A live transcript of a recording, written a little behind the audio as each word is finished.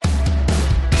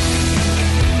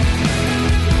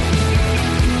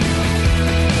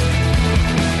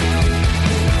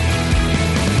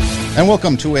And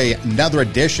welcome to another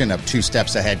edition of Two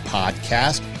Steps Ahead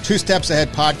Podcast. Two Steps Ahead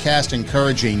Podcast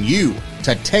encouraging you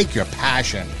to take your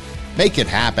passion, make it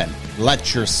happen,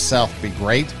 let yourself be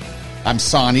great. I'm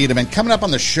Son Edom, and coming up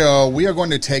on the show, we are going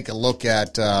to take a look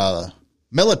at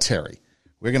military.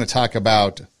 We're going to talk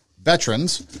about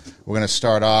veterans. We're going to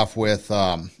start off with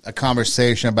a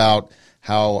conversation about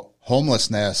how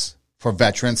homelessness for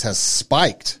veterans has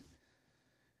spiked.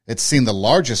 It's seen the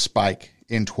largest spike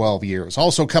in 12 years.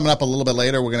 Also coming up a little bit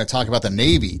later, we're going to talk about the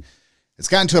Navy. It's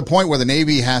gotten to a point where the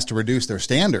Navy has to reduce their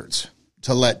standards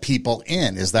to let people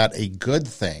in. Is that a good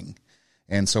thing?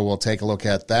 And so we'll take a look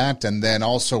at that. And then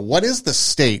also, what is the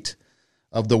state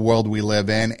of the world we live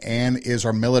in? And is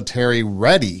our military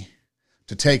ready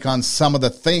to take on some of the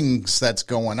things that's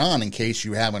going on? In case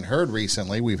you haven't heard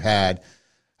recently, we've had,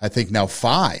 I think now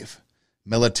 5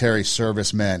 military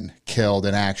servicemen killed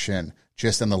in action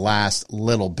just in the last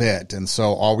little bit. And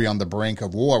so are we on the brink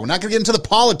of war? We're not going to get into the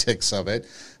politics of it,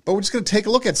 but we're just going to take a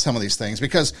look at some of these things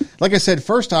because, like I said,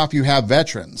 first off, you have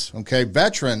veterans, okay?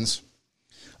 Veterans,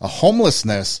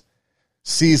 homelessness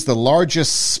sees the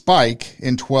largest spike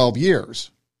in 12 years.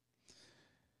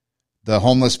 The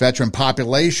homeless veteran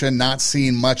population not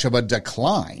seeing much of a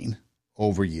decline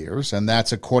over years, and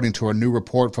that's according to a new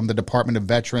report from the Department of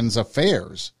Veterans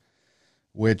Affairs,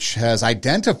 which has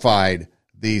identified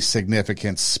the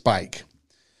significant spike.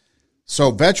 So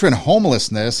veteran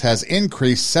homelessness has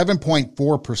increased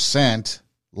 7.4%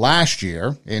 last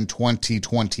year in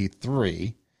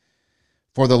 2023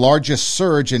 for the largest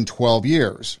surge in 12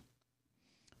 years.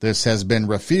 This has been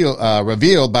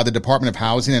revealed by the Department of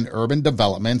Housing and Urban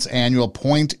Development's annual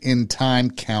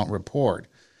point-in-time count report.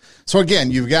 So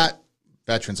again, you've got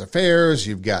Veterans Affairs,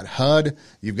 you've got HUD,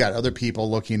 you've got other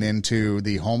people looking into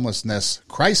the homelessness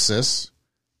crisis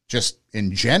just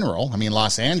in general. I mean,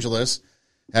 Los Angeles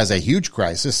has a huge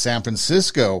crisis. San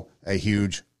Francisco, a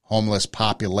huge homeless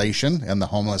population, and the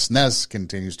homelessness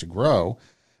continues to grow.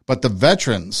 But the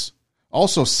veterans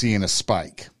also seeing a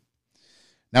spike.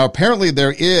 Now, apparently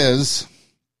there is,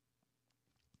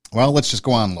 well, let's just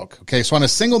go on and look. Okay, so on a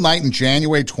single night in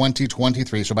January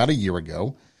 2023, so about a year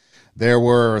ago, there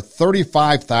were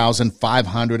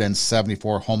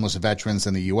 35,574 homeless veterans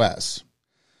in the U.S.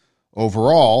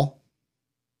 Overall,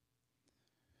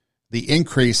 the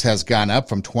increase has gone up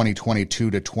from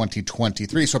 2022 to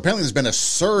 2023. So apparently there's been a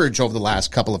surge over the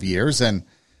last couple of years, and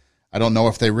I don't know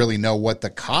if they really know what the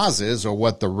cause is or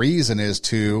what the reason is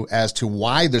as to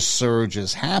why the surge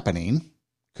is happening.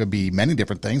 Could be many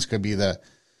different things. Could be the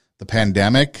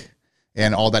pandemic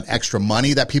and all that extra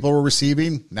money that people were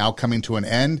receiving now coming to an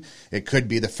end. It could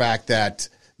be the fact that,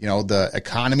 the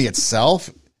economy itself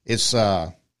is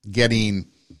getting,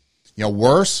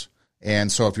 worse.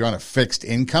 And so if you're on a fixed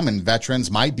income, and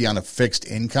veterans might be on a fixed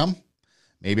income,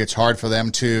 maybe it's hard for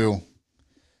them to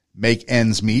make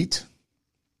ends meet.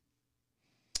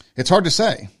 It's hard to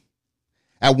say.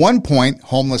 At one point,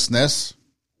 homelessness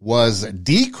was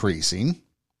decreasing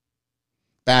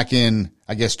back in,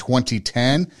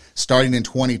 2010. Starting in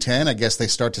 2010, I guess they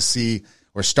started to see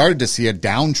a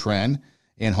downtrend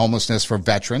in homelessness for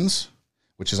veterans,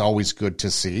 which is always good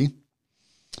to see.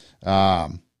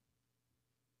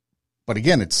 But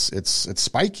again, it's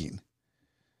spiking.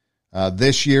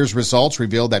 This year's results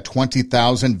revealed that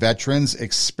 20,000 veterans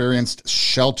experienced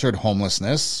sheltered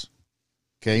homelessness,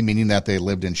 okay, meaning that they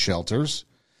lived in shelters,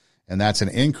 and that's an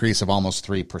increase of almost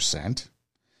 3%.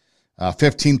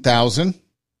 15,000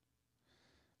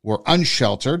 were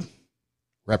unsheltered,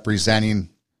 representing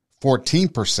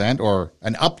 14%, or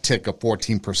an uptick of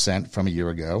 14% from a year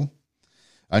ago.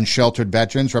 Unsheltered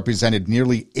veterans represented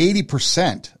nearly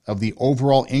 80% of the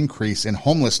overall increase in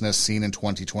homelessness seen in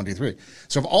 2023.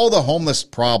 So of all the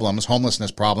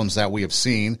homelessness problems that we have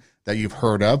seen, that you've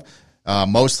heard of,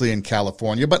 mostly in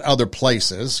California, but other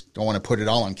places, don't want to put it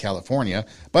all on California,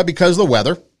 but because of the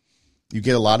weather, you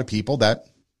get a lot of people that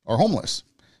are homeless.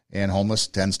 And homeless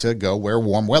tends to go where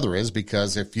warm weather is,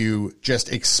 because if you just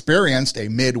experienced a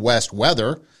Midwest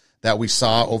weather that we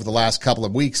saw over the last couple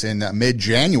of weeks in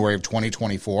mid-January of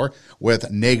 2024 with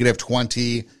negative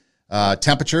 20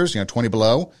 temperatures, 20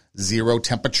 below, 0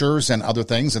 temperatures and other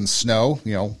things, and snow,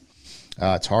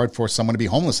 it's hard for someone to be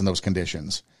homeless in those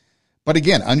conditions. But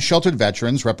again, unsheltered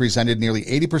veterans represented nearly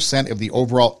 80% of the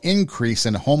overall increase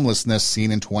in homelessness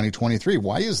seen in 2023.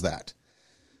 Why is that?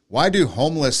 Why do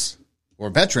homeless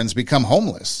or veterans become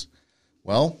homeless?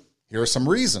 Well, here are some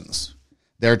reasons.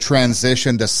 Their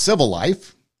transition to civil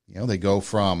life. They go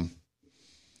from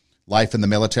life in the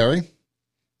military,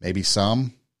 maybe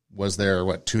some was there,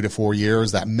 2 to 4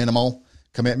 years, that minimal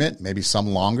commitment, maybe some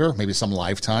longer, maybe some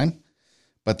lifetime.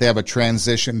 But they have a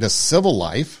transition to civil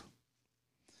life.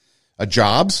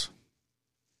 Jobs,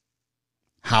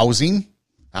 housing.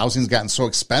 Housing's gotten so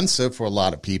expensive for a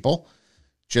lot of people,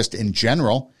 just in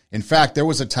general. In fact, there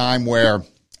was a time where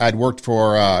I'd worked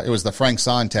for, it was the Frank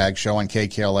Sontag show on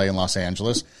KKLA in Los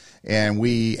Angeles, and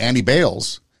Andy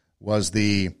Bales was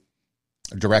the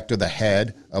director, the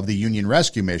head of the Union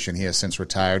Rescue Mission. He has since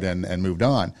retired and moved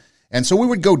on. And so we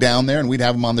would go down there and we'd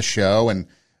have him on the show, and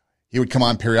he would come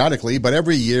on periodically. But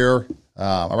every year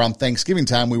around Thanksgiving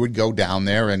time, we would go down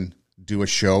there and do a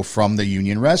show from the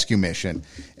Union Rescue Mission.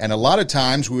 And a lot of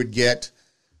times we would get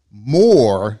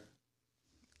more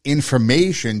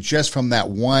information just from that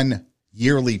one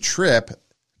yearly trip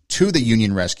to the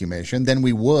Union Rescue Mission than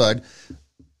we would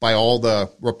by all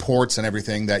the reports and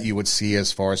everything that you would see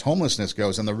as far as homelessness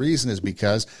goes. And the reason is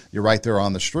because you're right there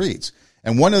on the streets.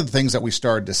 And one of the things that we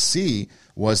started to see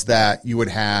was that you would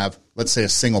have, let's say, a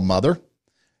single mother,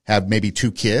 have maybe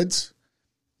 2 kids.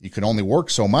 You can only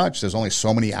work so much. There's only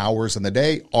so many hours in the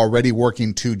day, already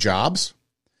working 2 jobs,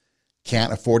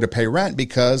 can't afford to pay rent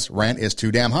because rent is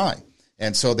too damn high.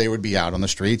 And so they would be out on the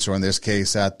streets, or in this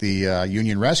case at the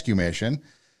Union Rescue Mission,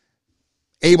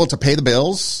 able to pay the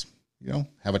bills,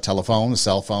 have a telephone, a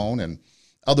cell phone, and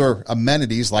other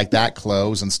amenities like that,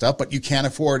 clothes and stuff, but you can't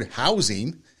afford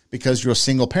housing because you're a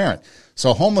single parent.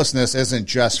 So homelessness isn't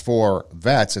just for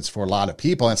vets, it's for a lot of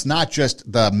people. And it's not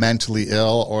just the mentally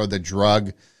ill or the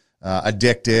drug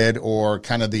addicted or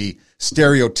kind of the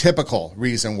stereotypical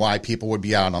reason why people would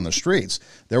be out on the streets.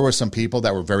 There were some people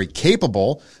that were very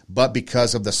capable, but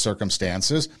because of the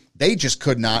circumstances, they just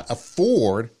could not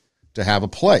afford to have a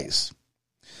place.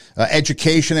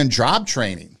 Education and job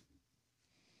training.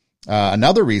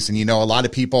 Another reason, a lot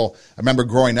of people, I remember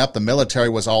growing up, the military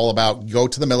was all about go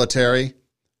to the military.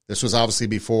 This was obviously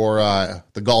before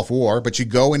the Gulf War, but you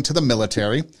go into the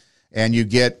military and you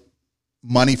get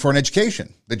money for an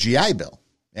education, the GI Bill,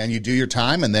 and you do your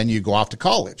time and then you go off to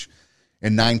college.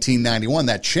 In 1991,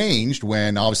 that changed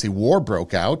when obviously war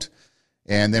broke out,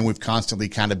 and then we've constantly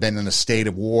kind of been in a state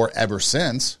of war ever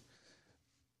since.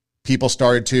 People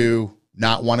started to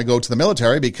not want to go to the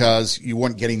military because you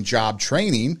weren't getting job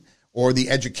training, or the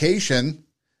education,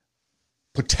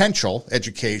 potential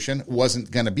education,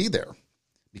 wasn't going to be there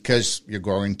because you're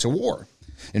going to war.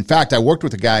 In fact, I worked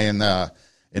with a guy in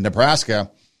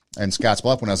Nebraska and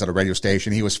Scottsbluff when I was at a radio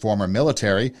station. He was former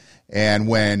military, and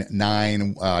when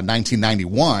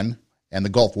 1991 and the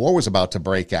Gulf War was about to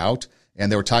break out, and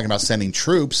they were talking about sending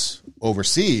troops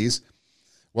overseas,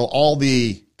 well,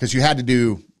 because you had to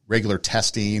do regular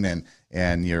testing and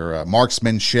your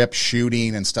marksmanship,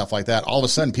 shooting, and stuff like that, all of a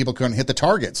sudden people couldn't hit the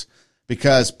targets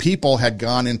because people had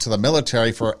gone into the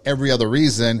military for every other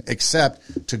reason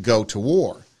except to go to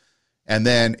war. And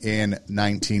then in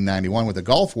 1991 with the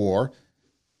Gulf War,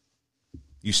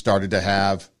 you started to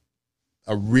have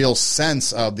a real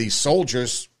sense of these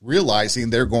soldiers realizing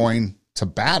they're going to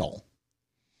battle.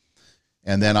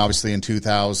 And then obviously in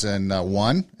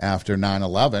 2001, after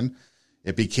 9/11,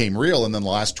 it became real. And then the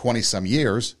last 20-some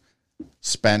years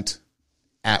spent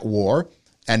at war.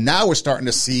 And now we're starting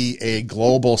to see a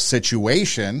global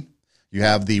situation. You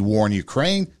have the war in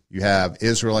Ukraine, you have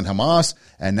Israel and Hamas,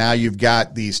 and now you've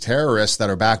got these terrorists that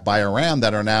are backed by Iran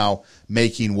that are now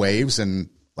making waves. And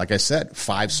like I said,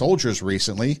 5 soldiers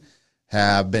recently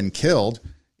have been killed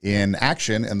in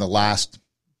action in the last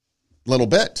little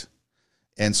bit.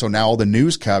 And so now all the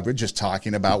news coverage is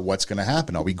talking about what's going to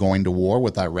happen. Are we going to war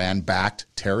with Iran-backed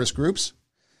terrorist groups?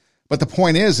 But the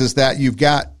point is that you've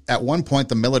got, at one point,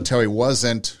 the military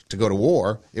wasn't to go to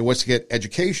war. It was to get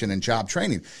education and job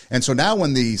training. And so now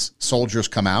when these soldiers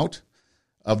come out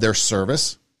of their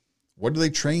service, what are they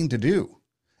trained to do?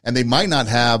 And they might not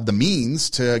have the means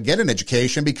to get an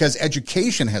education because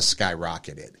education has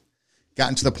skyrocketed.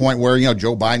 Gotten to the point where,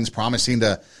 Joe Biden's promising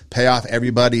to pay off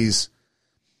everybody's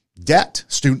debt,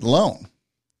 student loan.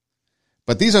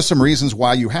 But these are some reasons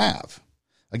why you have,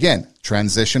 again,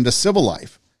 transition to civil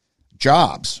life,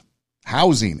 jobs,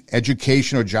 housing,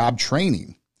 education or job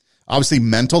training. Obviously,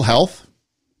 mental health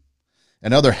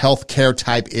and other health care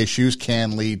type issues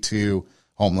can lead to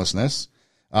homelessness,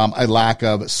 a lack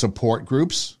of support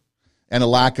groups, and a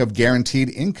lack of guaranteed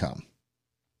income.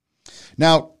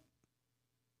 Now,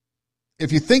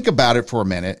 if you think about it for a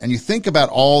minute and you think about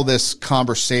all this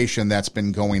conversation that's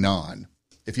been going on,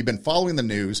 if you've been following the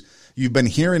news, you've been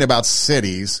hearing about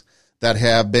cities that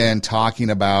have been talking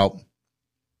about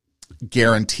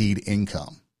guaranteed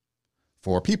income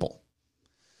for people.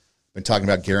 Been talking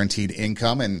about guaranteed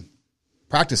income and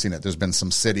practicing it. There's been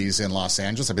some cities in Los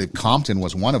Angeles, I believe Compton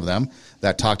was one of them,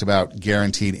 that talked about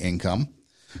guaranteed income.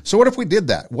 So what if we did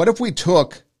that? What if we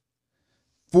took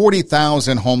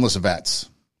 40,000 homeless vets?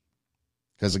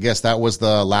 because I guess that was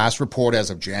the last report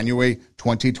as of January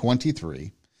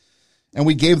 2023. And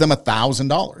we gave them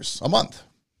 $1,000 a month.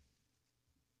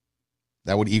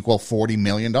 That would equal $40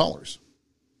 million.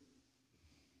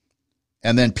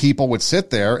 And then people would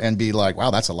sit there and be like, wow,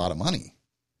 that's a lot of money.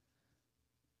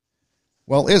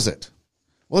 Well, is it?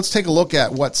 Well, let's take a look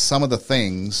at what some of the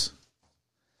things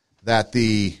that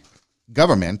the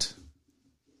government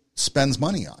spends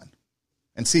money on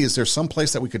and see, is there some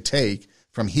place that we could take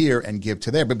from here and give to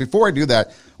there? But before I do that,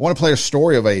 I want to play a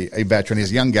story of a veteran.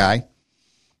 He's a young guy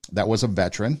that was a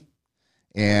veteran,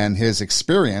 and his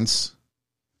experience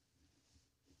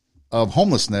of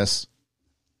homelessness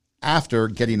after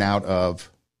getting out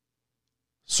of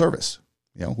service.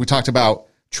 You know, we talked about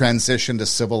transition to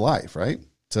civil life, right?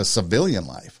 To civilian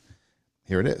life.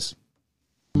 Here it is.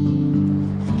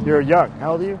 You're young.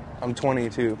 How old are you? I'm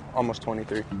 22, almost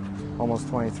 23. Almost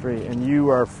 23. And you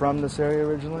are from this area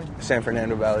originally? San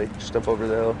Fernando Valley, just up over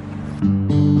the hill.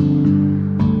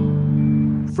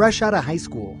 Fresh out of high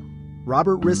school,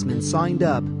 Robert Rissman signed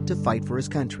up to fight for his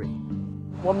country.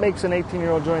 What makes an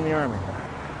 18-year-old join the Army?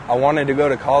 I wanted to go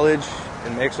to college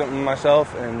and make something of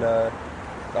myself, and the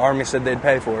Army said they'd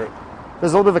pay for it.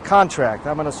 There's a little bit of a contract.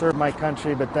 I'm going to serve my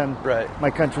country, but then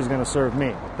my country's going to serve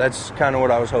me. That's kind of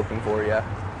what I was hoping for, yeah.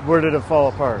 Where did it fall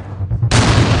apart?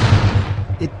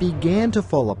 It began to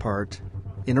fall apart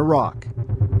in Iraq.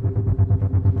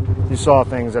 You saw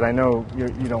things that I know you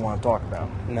don't want to talk about.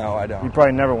 No, I don't. You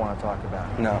probably never want to talk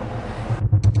about. No.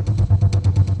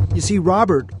 You see,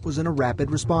 Robert was in a rapid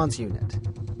response unit.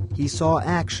 He saw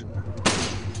action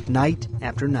night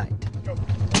after night.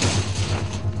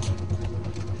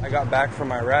 I got back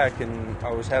from Iraq, and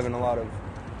I was having a lot of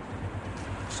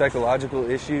psychological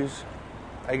issues,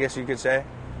 I guess you could say.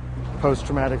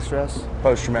 Post-traumatic stress?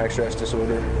 Post-traumatic stress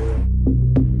disorder.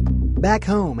 Back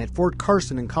home at Fort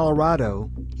Carson in Colorado,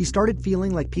 he started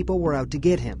feeling like people were out to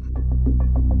get him.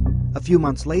 A few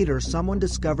months later, someone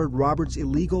discovered Robert's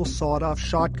illegal sawed-off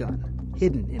shotgun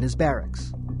hidden in his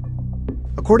barracks.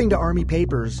 According to Army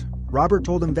papers, Robert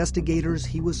told investigators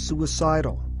he was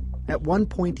suicidal. At one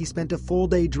point, he spent a full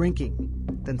day drinking,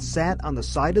 then sat on the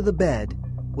side of the bed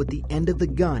with the end of the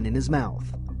gun in his mouth.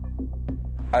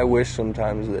 I wish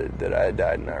sometimes that I had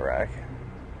died in Iraq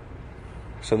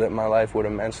so that my life would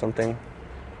have meant something,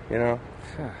 you know?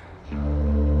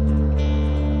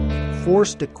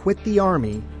 Forced to quit the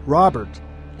Army, Robert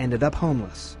ended up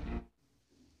homeless.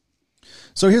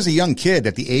 So here's a young kid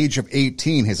at the age of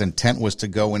 18. His intent was to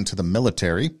go into the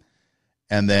military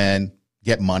and then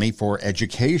get money for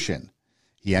education.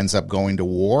 He ends up going to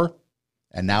war,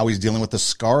 and now he's dealing with the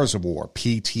scars of war,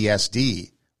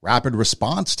 PTSD, rapid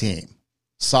response team.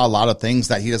 Saw a lot of things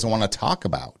that he doesn't want to talk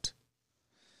about.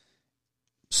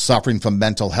 Suffering from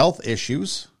mental health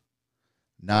issues.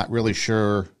 Not really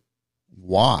sure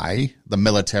why the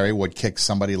military would kick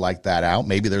somebody like that out.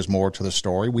 Maybe there's more to the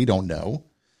story. We don't know.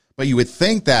 But you would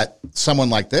think that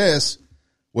someone like this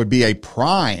would be a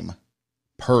prime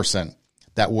person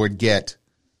that would get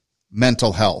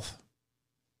mental health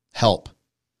help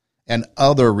and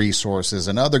other resources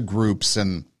and other groups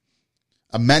and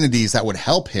amenities that would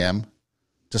help him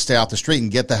to stay off the street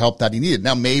and get the help that he needed.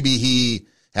 Now, maybe he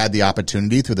had the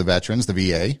opportunity through the veterans, the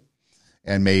VA,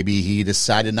 and maybe he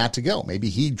decided not to go. Maybe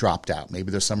he dropped out.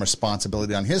 Maybe there's some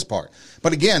responsibility on his part.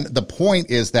 But again, the point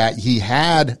is that he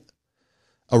had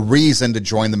a reason to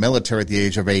join the military at the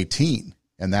age of 18,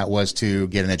 and that was to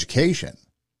get an education,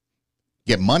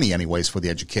 get money anyways for the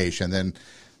education. Then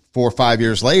 4 or 5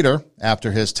 years later,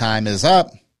 after his time is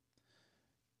up,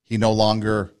 he no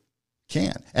longer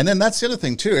can. And then that's the other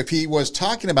thing too. If he was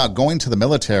talking about going to the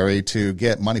military to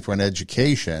get money for an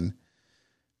education,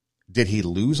 did he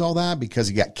lose all that because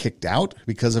he got kicked out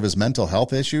because of his mental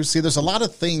health issues? See, there's a lot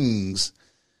of things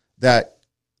that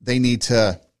they need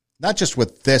to, not just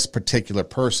with this particular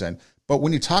person, but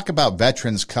when you talk about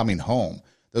veterans coming home,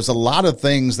 there's a lot of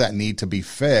things that need to be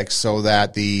fixed so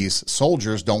that these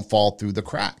soldiers don't fall through the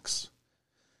cracks.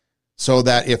 So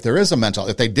that if there is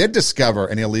if they did discover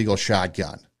an illegal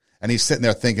shotgun and he's sitting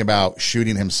there thinking about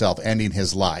shooting himself, ending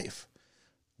his life,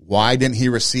 why didn't he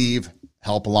receive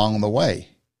help along the way?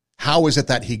 How is it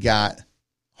that he got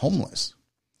homeless?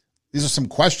 These are some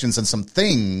questions and some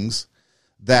things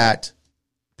that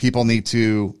people need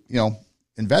to,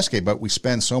 investigate. But we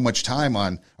spend so much time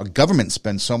our government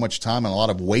spends so much time on a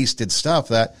lot of wasted stuff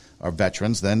that our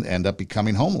veterans then end up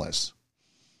becoming homeless.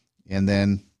 And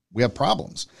then we have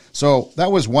problems. So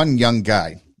that was one young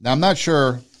guy. Now, I'm not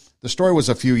sure, the story was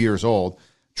a few years old,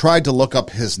 tried to look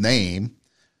up his name,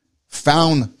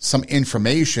 found some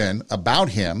information about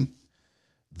him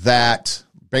that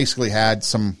basically had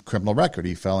some criminal record.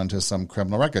 He fell into some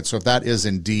criminal record. So if that is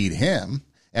indeed him,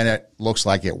 and it looks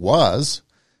like it was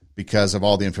because of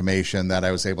all the information that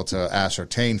I was able to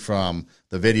ascertain from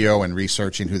the video and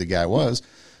researching who the guy was,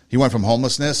 he went from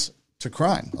homelessness to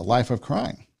crime, a life of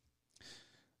crime.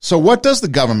 So what does the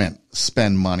government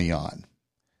spend money on?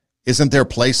 Isn't there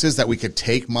places that we could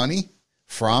take money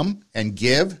from and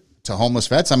give to homeless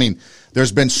vets? I mean,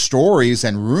 there's been stories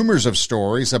and rumors of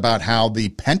stories about how the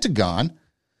Pentagon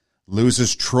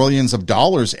loses trillions of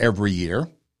dollars every year.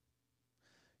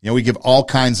 You know, we give all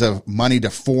kinds of money to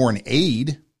foreign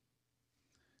aid.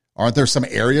 Aren't there some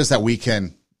areas that we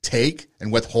can take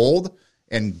and withhold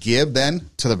and give then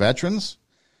to the veterans?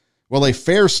 Well, a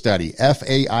FAIR study,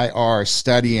 F-A-I-R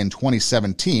study in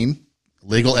 2017,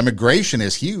 legal immigration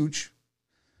is huge.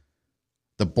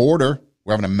 The border,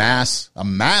 we're having a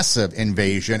massive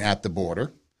invasion at the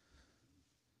border.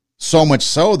 So much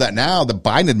so that now the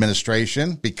Biden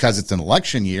administration, because it's an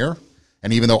election year,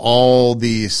 and even though all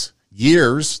these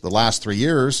years, the last 3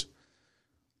 years,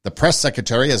 the press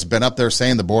secretary has been up there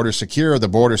saying the border's secure,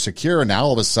 and now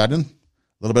all of a sudden, a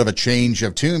little bit of a change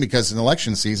of tune because it's an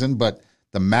election season, but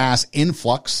the mass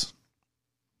influx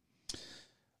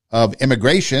of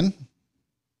immigration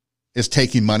is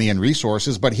taking money and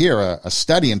resources. But here, a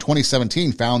study in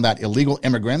 2017 found that illegal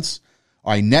immigrants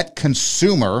are a net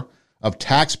consumer of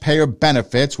taxpayer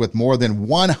benefits with more than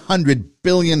 $100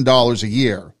 billion a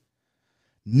year,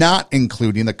 not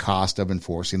including the cost of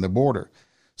enforcing the border.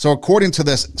 So according to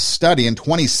this study in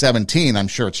 2017, I'm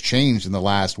sure it's changed in the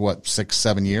last,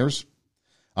 6-7 years,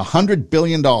 $100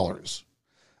 billion.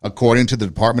 According to the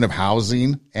Department of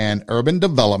Housing and Urban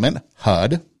Development,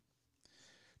 HUD,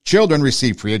 children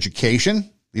receive free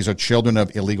education. These are children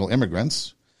of illegal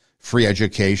immigrants, free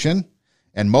education,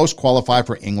 and most qualify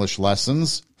for English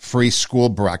lessons, free school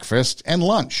breakfast, and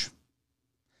lunch.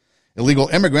 Illegal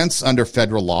immigrants under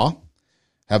federal law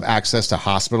have access to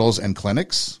hospitals and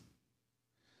clinics,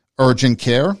 urgent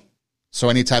care, so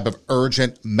any type of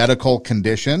urgent medical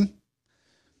condition,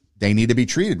 they need to be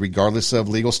treated regardless of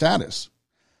legal status.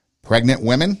 Pregnant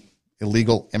women,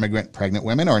 illegal immigrant pregnant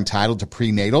women, are entitled to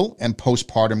prenatal and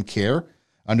postpartum care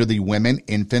under the Women,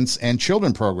 Infants, and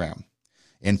Children program.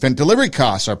 Infant delivery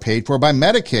costs are paid for by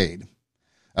Medicaid.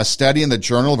 A study in the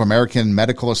Journal of American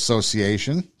Medical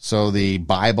Association, so the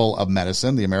Bible of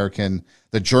Medicine,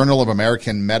 the Journal of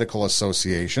American Medical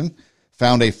Association,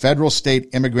 found a federal state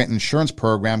immigrant insurance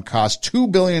program costs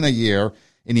 $2 billion a year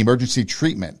in emergency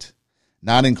treatment,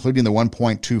 not including the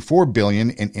 $1.24 billion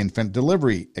in infant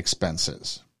delivery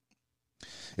expenses.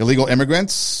 Illegal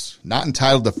immigrants not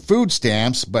entitled to food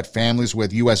stamps, but families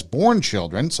with U.S.-born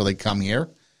children, so they come here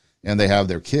and they have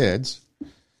their kids.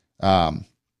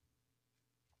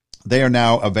 They are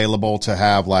now available to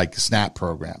have like SNAP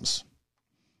programs,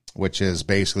 which is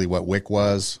basically what WIC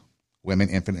was, Women,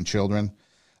 Infant, and Children.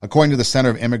 According to the Center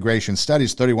of Immigration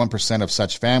Studies, 31% of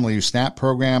such families use SNAP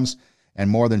programs, and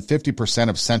more than 50%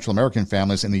 of Central American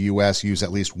families in the U.S. use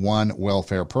at least one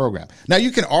welfare program. Now,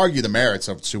 you can argue the merits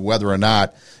of to whether or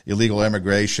not illegal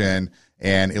immigration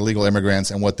and illegal immigrants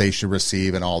and what they should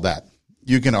receive and all that.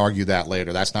 You can argue that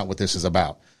later. That's not what this is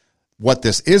about. What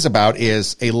this is about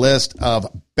is a list of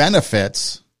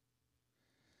benefits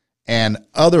and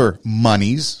other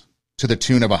monies to the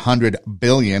tune of $100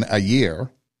 billion a year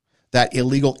that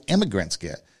illegal immigrants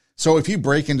get. So if you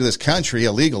break into this country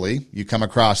illegally, you come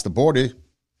across the border,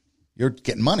 you're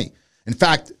getting money. In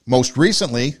fact, most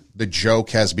recently, the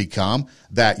joke has become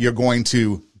that you're going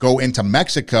to go into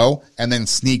Mexico and then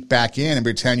sneak back in and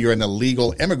pretend you're an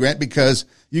illegal immigrant because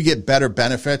you get better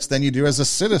benefits than you do as a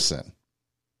citizen.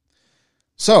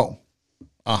 So,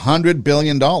 $100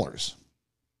 billion.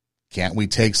 Can't we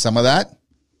take some of that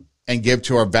and give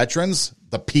to our veterans,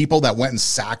 the people that went and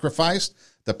sacrificed,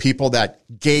 the people that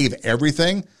gave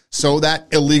everything, so that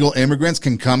illegal immigrants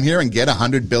can come here and get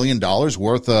 $100 billion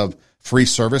worth of free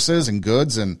services and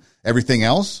goods and everything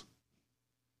else?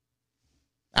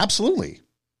 Absolutely.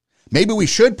 Maybe we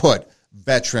should put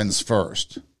veterans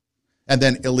first and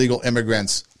then illegal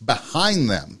immigrants behind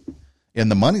them in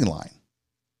the money line.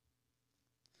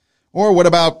 Or what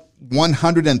about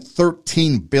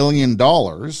 $113 billion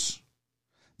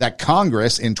that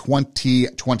Congress in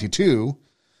 2022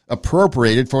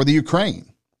 appropriated for the Ukraine?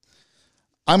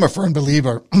 I'm a firm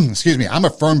believer, I'm a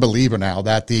firm believer now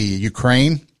that the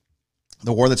Ukraine,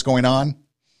 the war that's going on,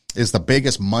 is the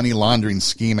biggest money laundering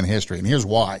scheme in history. And here's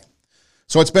why.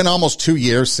 So it's been almost 2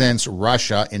 years since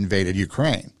Russia invaded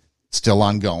Ukraine. Still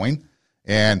ongoing.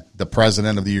 And the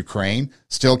president of the Ukraine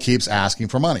still keeps asking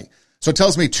for money. So it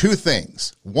tells me two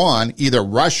things. One, either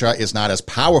Russia is not as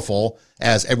powerful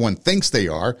as everyone thinks they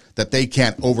are, that they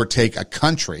can't overtake a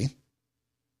country.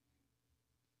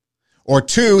 Or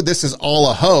two, this is all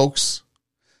a hoax.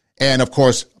 And of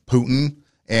course, Putin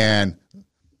and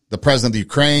the president of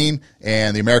Ukraine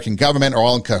and the American government are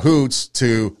all in cahoots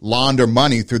to launder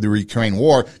money through the Ukraine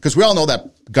war. Because we all know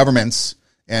that governments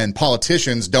and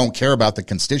politicians don't care about the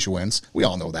constituents. We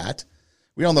all know that.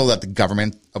 We all know that the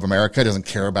government of America doesn't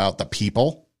care about the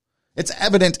people. It's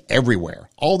evident everywhere.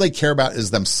 All they care about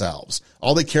is themselves.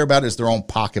 All they care about is their own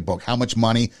pocketbook. How much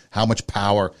money, how much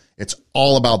power. It's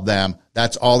all about them.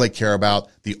 That's all they care about,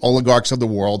 the oligarchs of the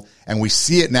world. And we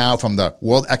see it now from the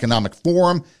World Economic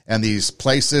Forum and these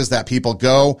places that people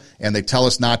go and they tell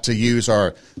us not to use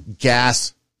our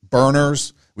gas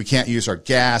burners. We can't use our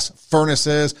gas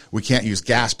furnaces. We can't use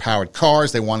gas-powered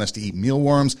cars. They want us to eat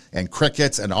mealworms and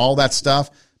crickets and all that stuff.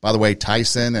 By the way,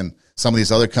 Tyson and some of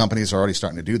these other companies are already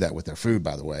starting to do that with their food,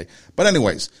 by the way. But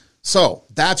anyways, so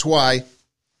that's why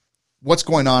what's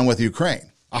going on with Ukraine?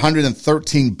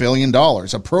 $113 billion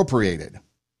appropriated.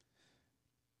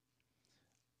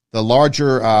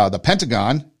 The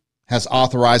Pentagon has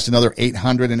authorized another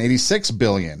 $886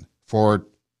 billion for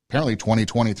apparently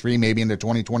 2023, maybe into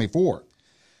 2024.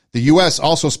 The U.S.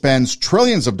 also spends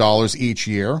trillions of dollars each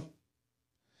year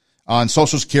on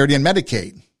Social Security and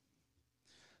Medicaid.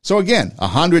 So again,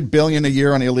 $100 billion a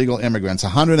year on illegal immigrants,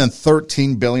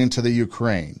 $113 billion to the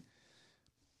Ukraine,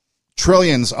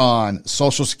 trillions on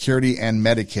Social Security and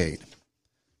Medicaid.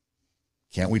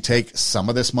 Can't we take some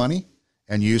of this money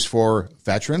and use for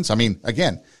veterans? I mean,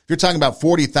 again, if you're talking about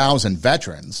 40,000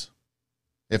 veterans,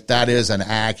 if that is an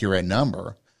accurate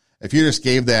number, if you just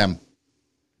gave them,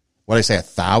 what did I say,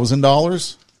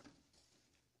 $1,000?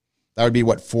 That would be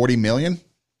what, 40 million?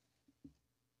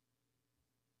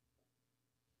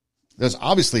 There's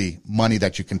obviously money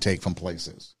that you can take from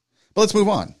places. But let's move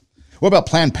on. What about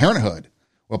Planned Parenthood?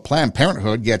 Well, Planned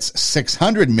Parenthood gets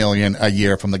 $600 million a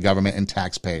year from the government in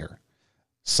taxpayer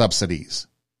subsidies.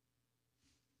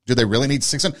 Do they really need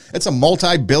 600? It's a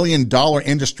multi-billion-dollar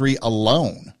industry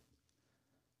alone.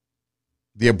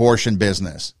 The abortion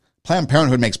business. Planned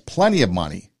Parenthood makes plenty of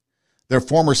money. Their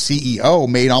former CEO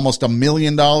made almost $1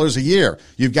 million a year.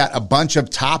 You've got a bunch of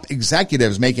top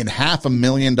executives making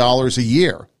 $500,000 a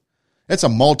year. It's a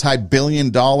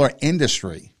multi-billion-dollar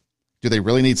industry. Do they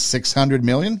really need $600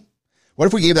 million? What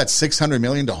if we gave that $600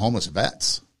 million to homeless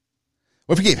vets?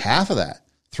 What if we gave half of that,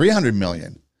 $300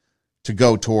 million, to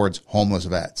go towards homeless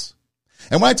vets?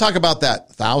 And when I talk about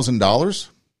that $1,000,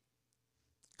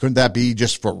 couldn't that be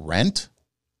just for rent?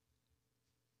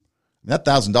 That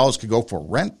 $1,000 could go for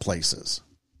rent places.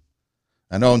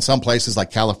 I know in some places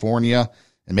like California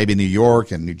and maybe New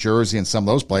York and New Jersey and some of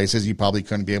those places, you probably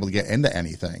couldn't be able to get into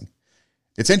anything.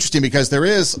 It's interesting because there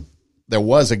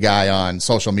was a guy on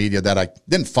social media that I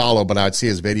didn't follow, but I would see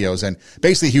his videos. And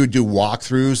basically he would do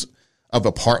walkthroughs of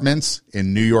apartments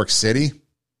in New York City,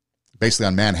 basically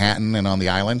on Manhattan and on the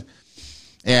island.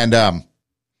 And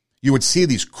you would see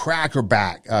these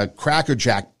crackerjack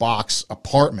box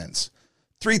apartments,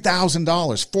 $3,000,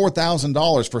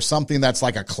 $4,000 for something that's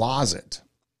like a closet.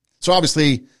 So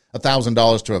obviously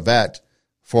 $1,000 to a vet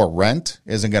for rent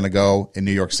isn't going to go in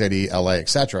New York City, LA,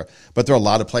 etc. But there are a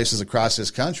lot of places across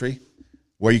this country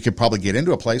where you could probably get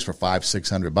into a place for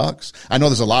 $500-$600. I know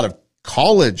there's a lot of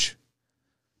college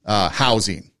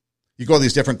housing. You go to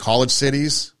these different college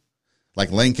cities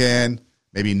like Lincoln,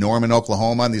 maybe Norman,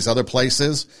 Oklahoma, and these other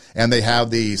places, and they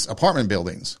have these apartment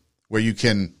buildings where you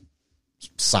can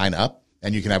sign up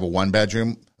and you can have a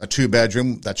 1-bedroom, a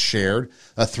 2-bedroom that's shared,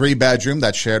 a 3-bedroom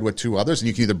that's shared with 2 others, and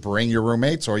you can either bring your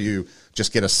roommates or you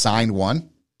just get assigned one.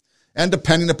 And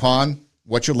depending upon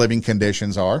what your living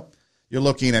conditions are, you're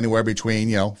looking anywhere between,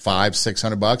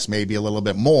 $500-$600, maybe a little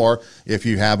bit more if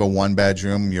you have a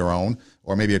 1-bedroom, your own,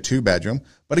 or maybe a 2-bedroom.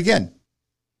 But again,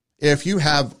 if you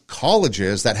have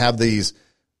colleges that have these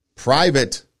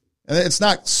private, and it's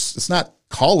not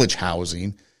college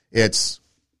housing, it's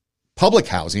public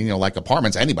housing, like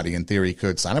apartments, anybody in theory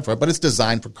could sign up for it, but it's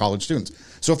designed for college students.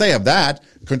 So if they have that,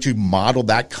 couldn't you model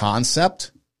that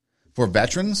concept for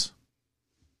veterans?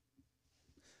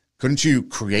 Couldn't you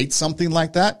create something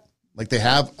like that, like they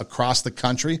have across the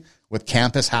country with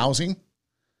campus housing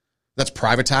that's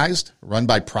privatized, run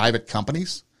by private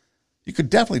companies? You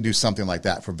could definitely do something like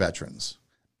that for veterans.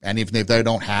 And even if they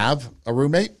don't have a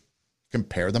roommate,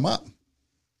 compare them up.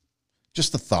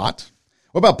 Just a thought.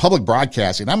 What about public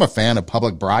broadcasting? I'm a fan of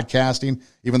public broadcasting,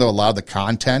 even though a lot of the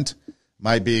content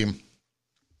might be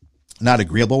not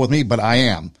agreeable with me, but I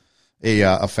am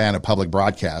a fan of public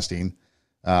broadcasting.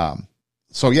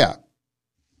 So yeah,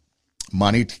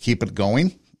 money to keep it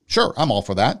going. Sure, I'm all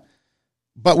for that.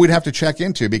 But we'd have to check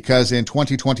into, because in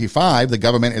 2025, the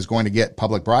government is going to get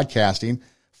public broadcasting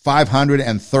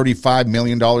 $535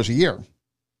 million a year.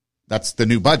 That's the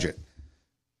new budget.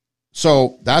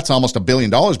 So that's almost $1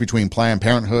 billion between Planned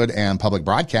Parenthood and public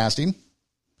broadcasting.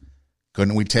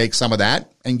 Couldn't we take some of that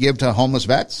and give to homeless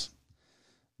vets?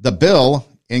 The bill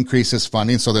increases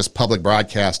funding. So this public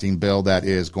broadcasting bill that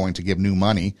is going to give new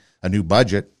money, a new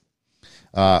budget,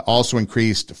 also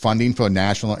increased funding for the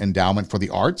National Endowment for the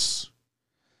Arts,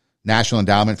 National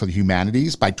Endowment for the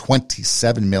Humanities by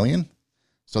 $27 million.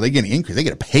 So they get an increase. They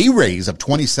get a pay raise of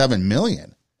 $27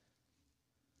 million.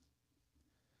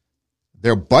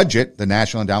 Their budget, the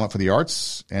National Endowment for the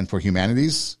Arts and for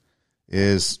Humanities,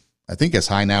 is, I think, as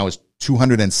high now as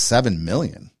 $207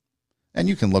 million. And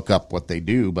you can look up what they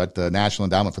do, but the National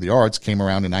Endowment for the Arts came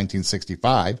around in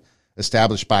 1965,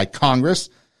 established by Congress,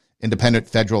 independent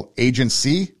federal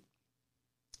agency.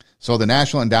 So the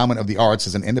National Endowment of the Arts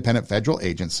is an independent federal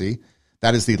agency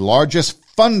that is the largest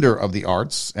funder of the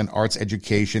arts and arts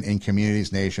education in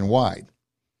communities nationwide.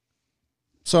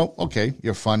 So, okay,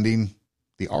 you're funding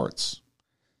the arts.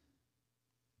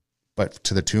 But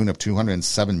to the tune of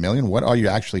 $207 million, what are you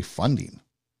actually funding?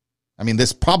 I mean,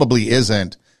 this probably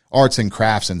isn't arts and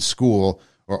crafts in school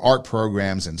or art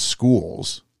programs in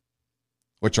schools,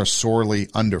 which are sorely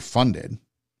underfunded.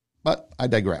 But I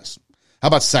digress. How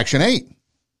about Section 8?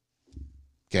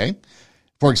 Okay.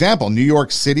 For example, New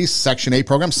York City's Section 8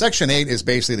 program. Section 8 is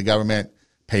basically the government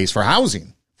pays for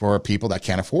housing for people that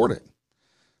can't afford it.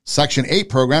 Section 8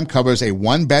 program covers a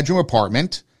one-bedroom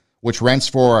apartment, which rents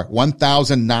for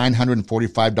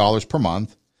 $1,945 per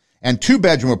month, and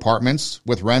two-bedroom apartments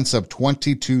with rents of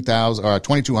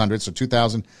 $2,200, so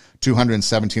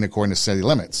 $2,217 according to city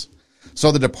limits.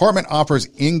 So the department offers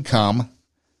income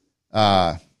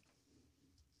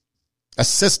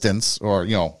assistance, or,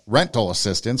 rental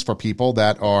assistance for people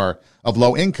that are of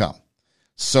low income.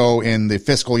 So in the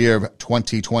fiscal year of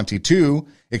 2022,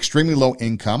 extremely low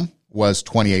income was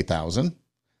 $28,000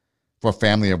 for a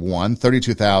family of one,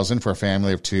 $32,000 for a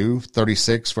family of two,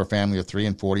 $36,000 for a family of three,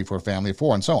 and $40,000 for a family of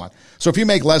four, and so on. So if you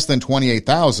make less than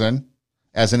 $28,000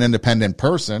 as an independent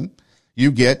person,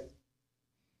 you get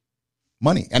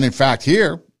money. And in fact,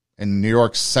 here in New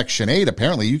York Section 8,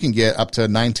 apparently you can get up to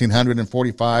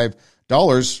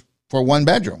 $1,945 for one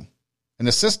bedroom in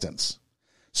assistance.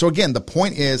 So again, the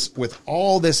point is, with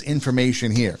all this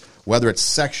information here, whether it's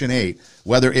Section 8,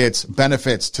 whether it's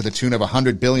benefits to the tune of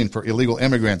 $100 billion for illegal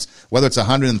immigrants, whether it's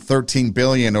 $113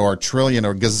 billion or trillion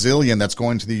or gazillion that's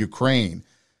going to the Ukraine,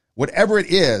 whatever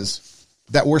it is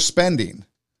that we're spending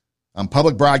on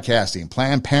public broadcasting,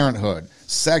 Planned Parenthood,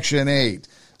 Section 8,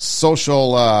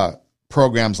 social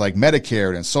programs like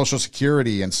Medicare and Social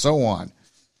Security and so on,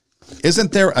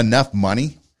 isn't there enough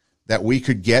money that we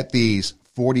could get these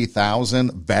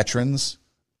 40,000 veterans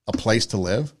a place to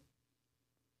live?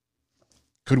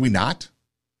 Could we not?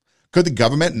 Could the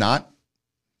government not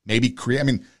maybe create? I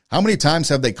mean, how many times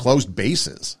have they closed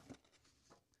bases?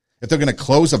 If they're going to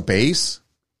close a base,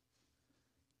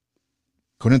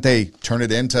 couldn't they turn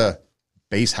it into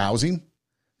base housing?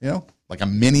 Like a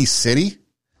mini city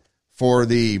for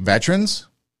the veterans?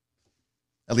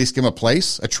 At least give them a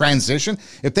place, a transition.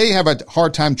 If they have a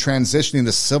hard time transitioning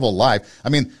to civil life, I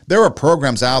mean, there are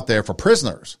programs out there for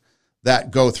prisoners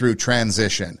that go through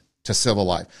transition to civil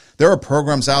life. There are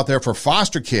programs out there for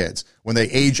foster kids when they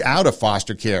age out of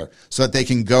foster care so that they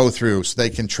can go through, so they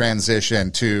can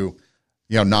transition to,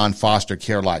 non-foster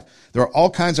care life. There are all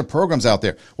kinds of programs out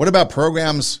there. What about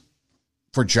programs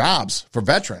for jobs for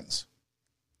veterans?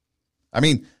 I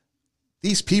mean,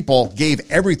 these people gave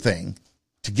everything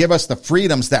to give us the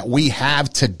freedoms that we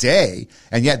have today,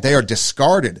 and yet they are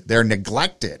discarded. They're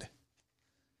neglected.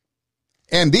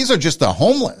 And these are just the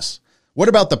homeless. What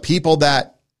about the people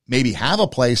that maybe have a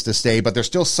place to stay, but they're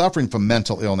still suffering from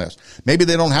mental illness? Maybe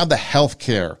they don't have the health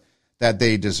care that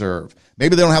they deserve.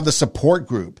 Maybe they don't have the support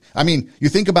group. I mean, you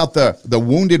think about the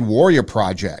Wounded Warrior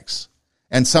projects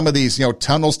and some of these,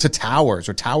 tunnels to towers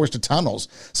or towers to tunnels,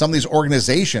 some of these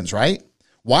organizations, right?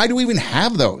 Why do we even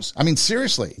have those? I mean,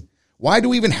 seriously. Why do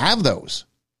we even have those?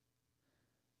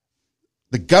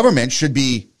 The government should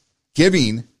be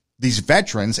giving these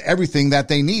veterans everything that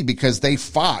they need because they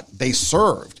fought, they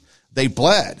served, they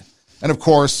bled. And of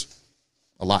course,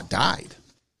 a lot died.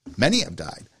 Many have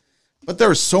died. But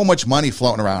there is so much money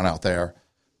floating around out there.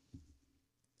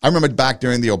 I remember back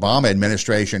during the Obama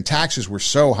administration, taxes were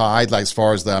so high, like as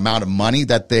far as the amount of money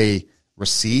that they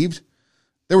received.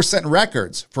 They were setting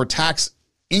records for tax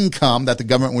income that the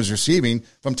government was receiving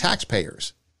from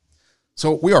taxpayers.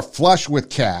 So we are flush with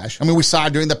cash. I mean, we saw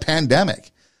it during the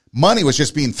pandemic. money was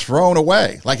just being thrown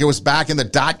away, like it was back in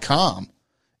the .com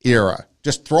era,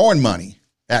 just throwing money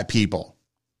at people.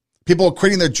 People were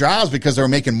quitting their jobs because they were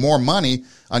making more money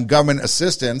on government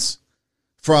assistance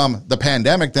from the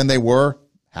pandemic than they were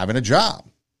having a job.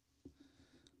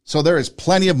 So there is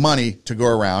plenty of money to go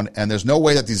around, and there's no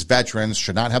way that these veterans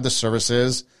should not have the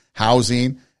services,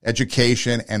 housing,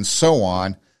 education, and so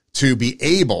on to be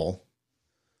able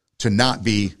to not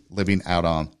be living out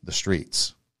on the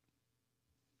streets.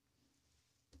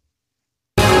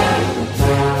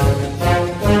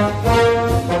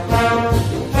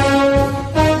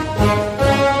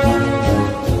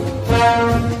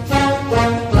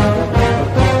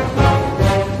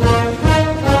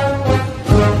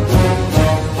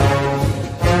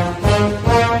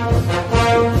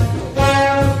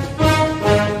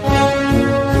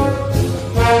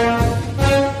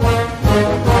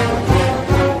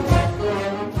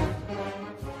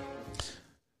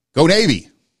 Go Navy.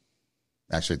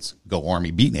 Actually, it's go Army,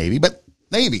 beat Navy, but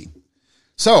Navy.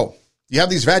 So you have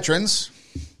these veterans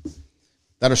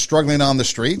that are struggling on the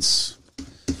streets.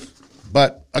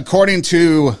 But according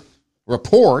to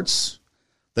reports,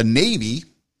 the Navy,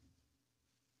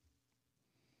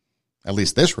 at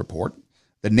least this report,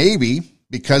 the Navy,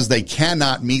 because they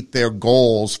cannot meet their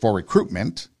goals for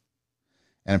recruitment,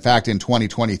 and in fact, in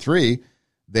 2023,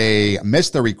 they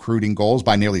missed their recruiting goals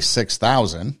by nearly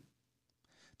 6,000.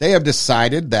 They have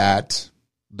decided that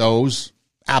those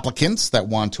applicants that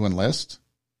want to enlist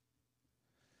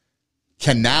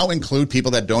can now include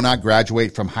people that do not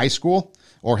graduate from high school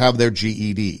or have their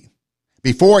GED.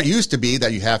 Before, it used to be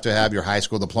that you have to have your high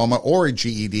school diploma or a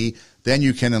GED, then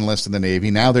you can enlist in the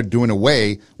Navy. Now they're doing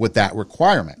away with that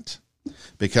requirement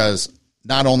because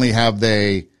not only have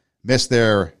they missed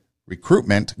their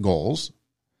recruitment goals,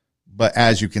 but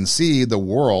as you can see, the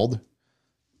world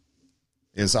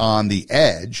is on the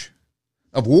edge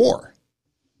of war.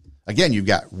 Again, you've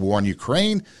got war in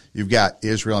Ukraine, you've got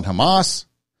Israel and Hamas,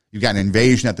 you've got an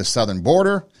invasion at the southern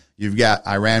border, you've got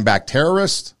Iran-backed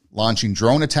terrorists launching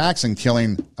drone attacks and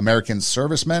killing American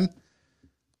servicemen.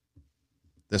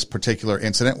 This particular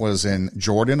incident was in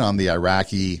Jordan on the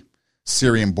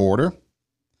Iraqi-Syrian border.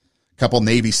 A couple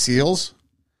Navy SEALs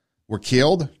were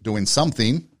killed doing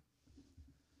something,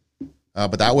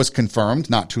 but that was confirmed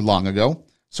not too long ago.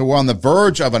 So we're on the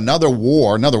verge of another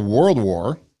war, another world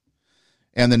war,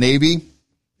 and the Navy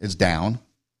is down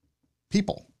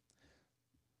people.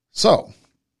 So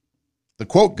the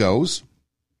quote goes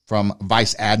from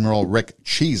Vice Admiral Rick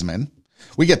Cheeseman,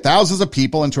 "We get thousands of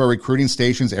people into our recruiting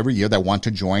stations every year that want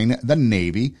to join the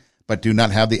Navy but do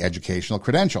not have the educational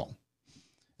credential,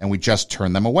 and we just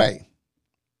turn them away."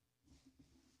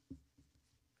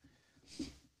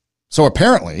 So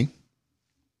apparently,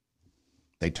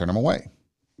 they turn them away.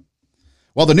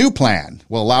 Well, the new plan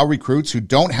will allow recruits who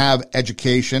don't have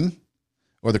education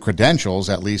or the credentials,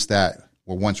 at least that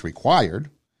were once required,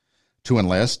 to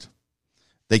enlist.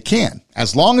 They can,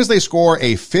 as long as they score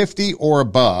a 50 or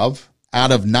above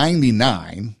out of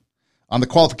 99 on the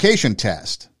qualification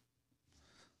test.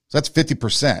 So that's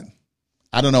 50%.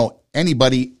 I don't know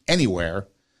anybody anywhere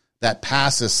that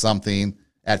passes something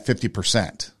at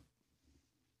 50%.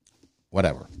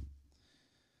 Whatever.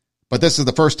 But this is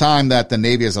the first time that the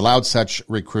Navy has allowed such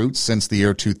recruits since the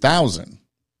year 2000,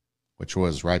 which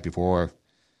was right before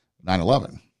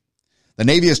 9/11. The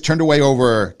Navy has turned away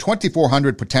over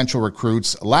 2,400 potential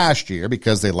recruits last year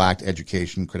because they lacked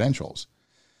education credentials.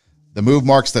 The move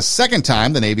marks the second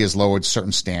time the Navy has lowered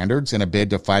certain standards in a bid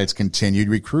to fight its continued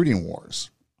recruiting wars,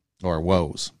 or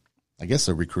woes. I guess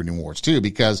they're recruiting wars too,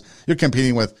 because you're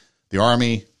competing with the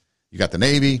Army, you got the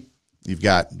Navy, you've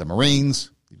got the Marines,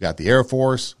 you've got the Air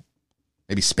Force,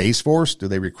 maybe Space Force. Do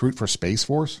they recruit for Space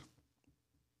Force?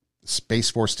 Is Space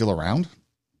Force still around?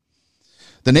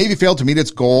 The Navy failed to meet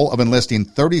its goal of enlisting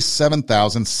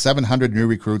 37,700 new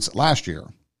recruits last year.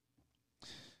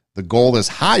 The goal is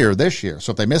higher this year.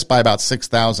 So if they missed by about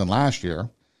 6,000 last year,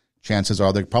 chances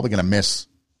are they're probably going to miss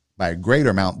by a greater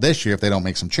amount this year if they don't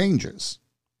make some changes.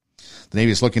 The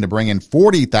Navy is looking to bring in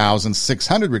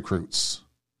 40,600 recruits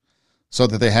so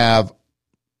that they have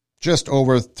just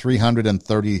over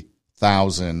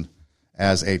 330,000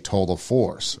 as a total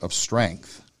force of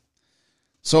strength.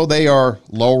 So they are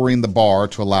lowering the bar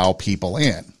to allow people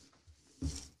in.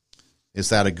 Is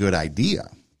that a good idea?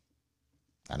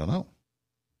 I don't know.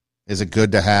 Is it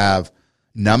good to have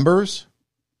numbers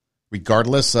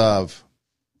regardless of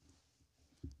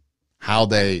how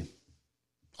they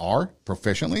are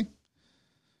proficiently?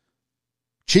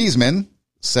 Cheeseman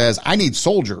says, I need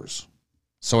soldiers.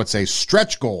 So it's a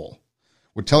stretch goal.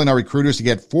 We're telling our recruiters to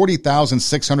get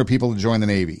 40,600 people to join the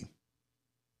Navy.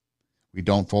 We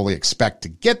don't fully expect to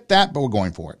get that, but we're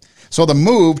going for it. So the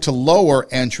move to lower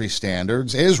entry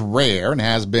standards is rare and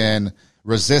has been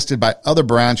resisted by other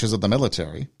branches of the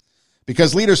military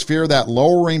because leaders fear that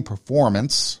lowering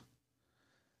performance,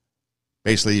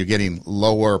 basically you're getting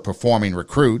lower performing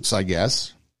recruits, I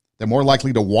guess, they're more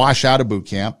likely to wash out of boot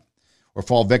camp or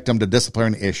fall victim to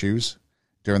disciplinary issues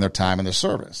during their time in the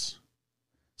service.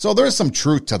 So there is some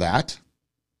truth to that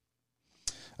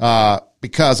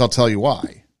because I'll tell you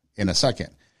why in a second.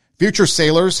 Future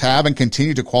sailors have and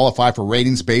continue to qualify for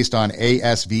ratings based on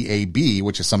ASVAB,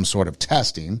 which is some sort of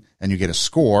testing, and you get a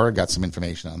score. Got some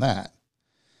information on that.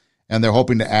 And they're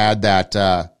hoping to add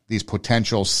that these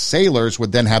potential sailors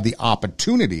would then have the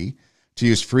opportunity to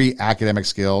use free academic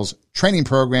skills, training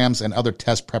programs, and other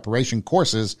test preparation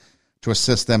courses to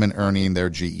assist them in earning their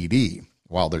GED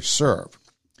while they serve.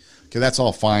 Okay, that's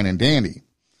all fine and dandy.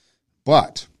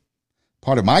 But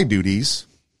part of my duties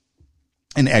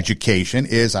in education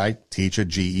is I teach a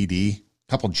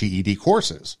couple GED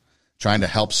courses, trying to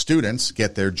help students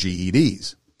get their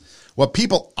GEDs. What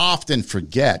people often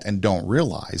forget and don't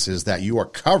realize is that you are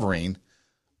covering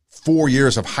 4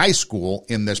 years of high school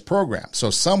in this program. So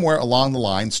somewhere along the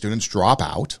line, students drop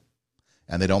out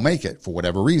and they don't make it for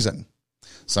whatever reason.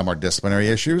 Some are disciplinary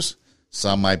issues.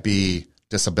 Some might be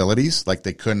disabilities, like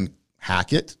they couldn't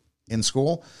hack it in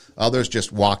school. Others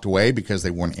just walked away because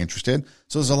they weren't interested.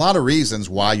 So there's a lot of reasons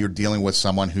why you're dealing with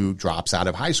someone who drops out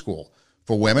of high school.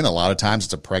 For women, a lot of times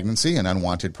it's a pregnancy, an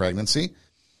unwanted pregnancy.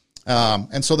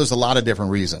 And so there's a lot of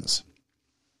different reasons.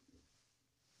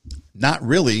 Not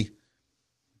really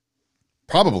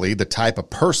probably the type of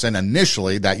person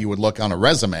initially that you would look on a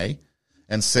resume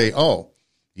and say, oh,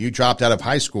 you dropped out of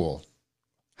high school.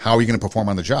 How are you going to perform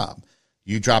on the job?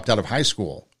 You dropped out of high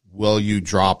school. Will you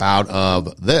drop out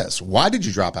of this? Why did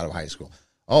you drop out of high school?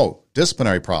 Oh,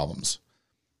 disciplinary problems.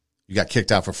 You got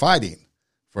kicked out for fighting,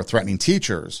 for threatening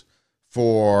teachers,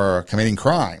 for committing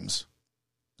crimes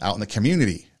out in the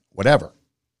community, whatever.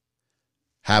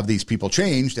 Have these people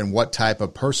changed, and what type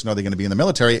of person are they going to be in the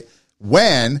military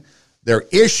when their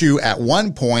issue at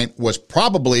one point was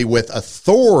probably with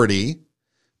authority?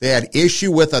 They had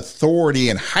issue with authority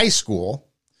in high school.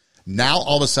 Now,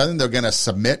 all of a sudden, they're going to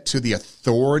submit to the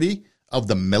authority of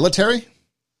the military?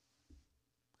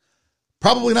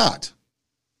 Probably not.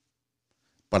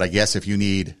 But I guess if you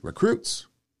need recruits,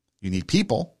 you need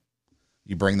people,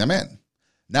 you bring them in.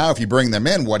 Now, if you bring them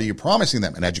in, what are you promising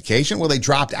them? An education? Well, they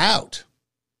dropped out.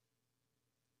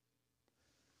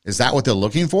 Is that what they're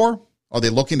looking for? Are they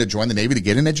looking to join the Navy to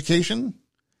get an education?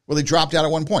 Well, they dropped out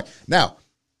at one point. Now,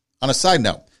 on a side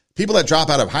note, people that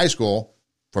drop out of high school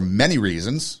for many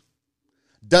reasons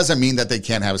doesn't mean that they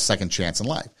can't have a second chance in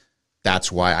life.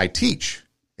 That's why I teach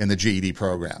in the GED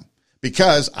program,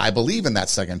 because I believe in that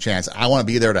second chance. I want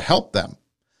to be there to help them.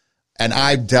 And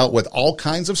I've dealt with all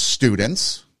kinds of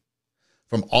students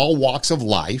from all walks of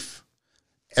life,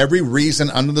 every reason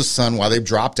under the sun why they've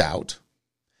dropped out.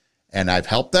 And I've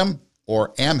helped them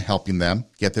or am helping them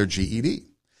get their GED.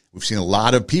 We've seen a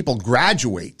lot of people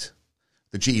graduate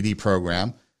the GED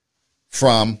program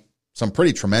from some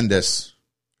pretty tremendous,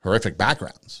 horrific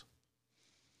backgrounds.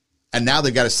 And now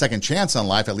they've got a second chance on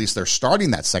life. At least they're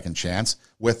starting that second chance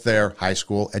with their high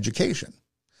school education.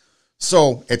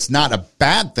 So it's not a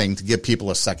bad thing to give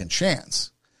people a second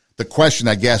chance. The question,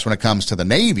 I guess, when it comes to the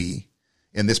Navy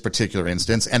in this particular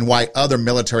instance, and why other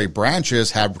military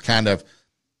branches have kind of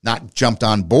not jumped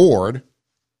on board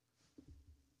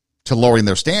to lowering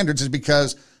their standards, is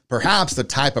because perhaps the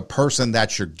type of person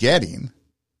that you're getting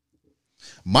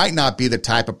might not be the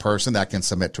type of person that can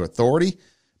submit to authority,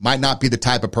 might not be the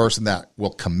type of person that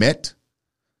will commit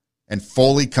and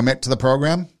fully commit to the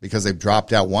program because they've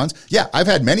dropped out once. Yeah, I've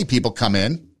had many people come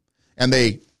in and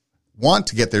they want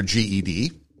to get their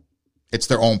GED. It's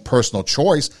their own personal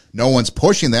choice. No one's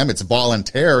pushing them. It's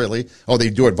voluntarily. Oh, they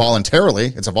do it voluntarily.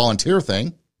 It's a volunteer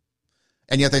thing.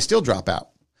 And yet they still drop out.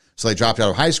 So they dropped out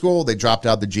of high school. They dropped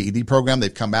out the GED program.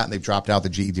 They've come back and they've dropped out the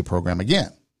GED program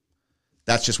again.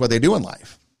 That's just what they do in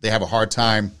life. They have a hard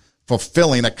time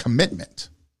fulfilling a commitment.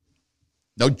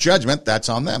 No judgment. That's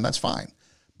on them. That's fine.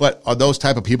 But are those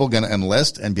type of people going to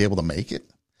enlist and be able to make it?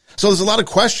 So there's a lot of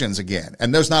questions again,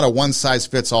 and there's not a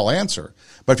one-size-fits-all answer.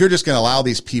 But if you're just going to allow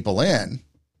these people in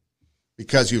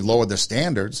because you've lowered their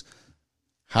standards,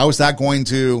 how is that going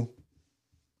to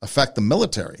affect the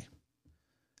military?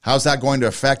 How's that going to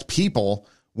affect people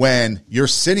when you're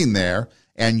sitting there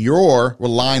and you're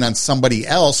relying on somebody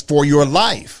else for your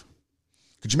life?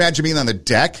 Could you imagine being on the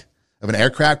deck of an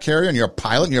aircraft carrier and you're a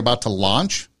pilot and you're about to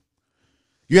launch?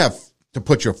 You have to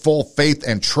put your full faith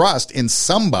and trust in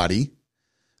somebody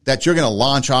that you're going to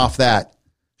launch off that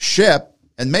ship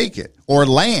and make it, or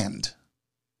land,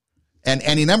 and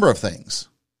any number of things.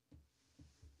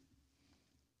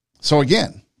 So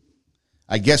again,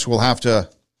 I guess we'll have to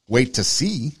wait to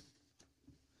see.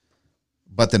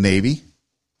 But the Navy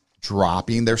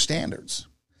dropping their standards.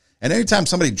 And anytime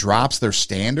somebody drops their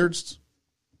standards,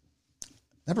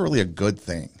 never really a good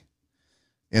thing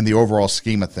in the overall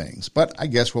scheme of things. But I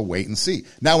guess we'll wait and see.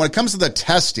 Now, when it comes to the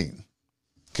testing,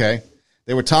 okay,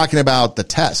 they were talking about the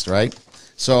test, right?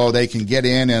 So they can get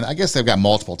in, and I guess they've got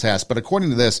multiple tests. But according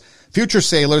to this, future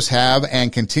sailors have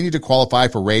and continue to qualify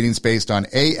for ratings based on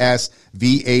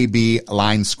ASVAB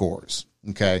line scores.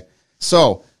 Okay,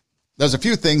 so there's a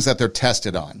few things that they're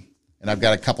tested on, and I've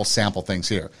got a couple sample things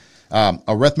here.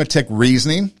 Arithmetic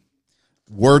reasoning,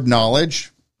 word knowledge,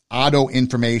 auto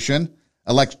information,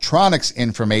 electronics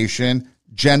information,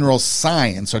 general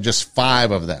science, so just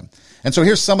 5 of them. And so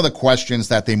here's some of the questions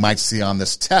that they might see on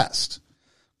this test.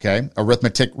 Okay,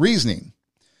 arithmetic reasoning.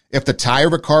 If the tire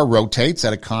of a car rotates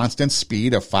at a constant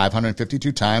speed of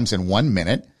 552 times in 1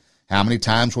 minute, how many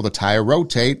times will the tire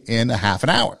rotate in a half an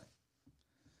hour?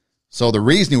 So the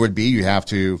reasoning would be you have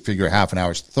to figure half an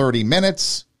hour is 30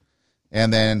 minutes,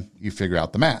 and then you figure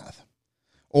out the math.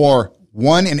 Or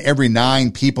 1 in every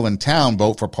 9 people in town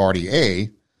vote for party A.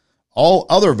 All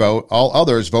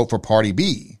others vote for party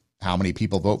B. How many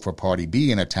people vote for party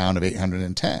B in a town of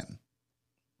 810?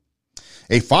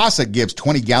 A faucet gives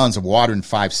 20 gallons of water in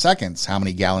 5 seconds. How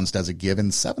many gallons does it give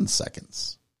in 7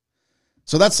 seconds?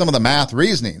 So that's some of the math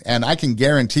reasoning. And I can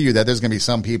guarantee you that there's going to be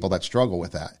some people that struggle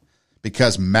with that,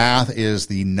 because math is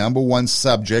the number one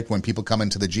subject when people come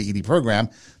into the GED program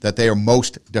that they are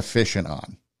most deficient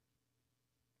on.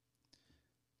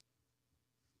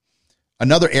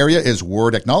 Another area is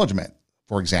word acknowledgement.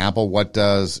 For example, what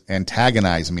does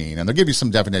antagonize mean? And they'll give you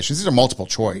some definitions. These are multiple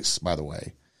choice, by the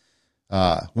way.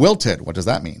 Wilted, what does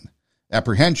that mean?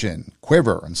 Apprehension,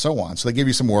 quiver, and so on. So they give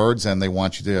you some words and they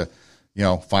want you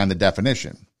to, find the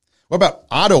definition. What about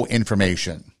auto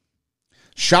information?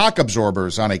 Shock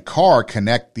absorbers on a car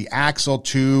connect the axle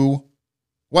to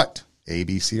what? A,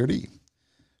 B, C, or D.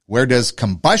 Where does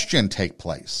combustion take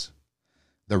place?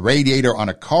 The radiator on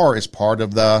a car is part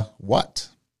of the what?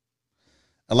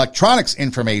 Electronics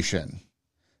information.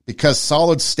 Because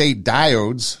solid state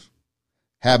diodes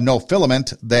have no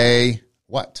filament, they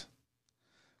what?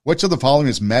 Which of the following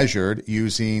is measured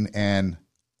using an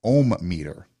ohm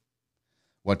meter?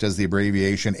 What does the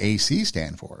abbreviation AC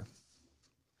stand for?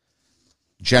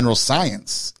 General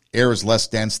science. Air is less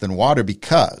dense than water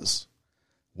because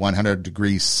 100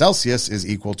 degrees Celsius is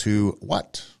equal to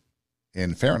what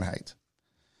in Fahrenheit?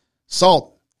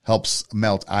 Salt helps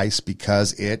melt ice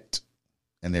because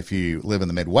and if you live in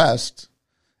the Midwest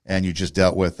and you just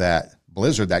dealt with that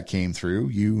blizzard that came through,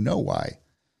 you know why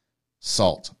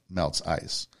salt melts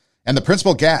ice. And the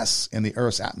principal gas in the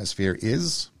Earth's atmosphere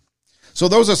is? So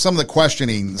those are some of the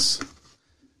questionings,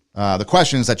 the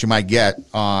questions that you might get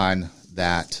on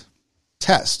that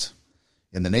test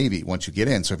in the Navy once you get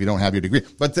in. So if you don't have your degree.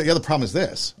 But the other problem is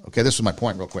this. Okay, this was my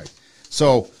point real quick.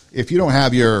 So if you don't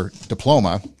have your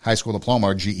diploma, high school diploma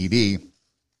or GED, and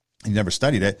you never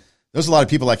studied it, there's a lot of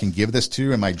people I can give this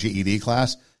to in my GED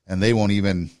class, and they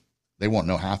won't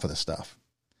know half of the stuff.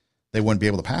 They wouldn't be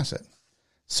able to pass it.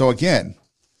 So again,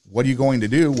 what are you going to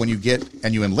do when you get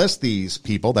and you enlist these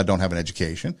people that don't have an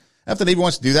education? If the Navy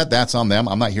wants to do that, that's on them.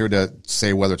 I'm not here to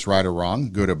say whether it's right or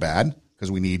wrong, good or bad, because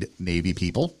we need Navy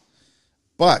people.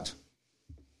 But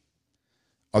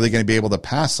are they going to be able to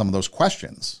pass some of those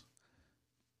questions?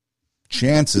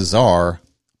 Chances are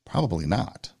probably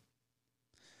not.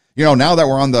 Now that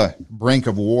we're on the brink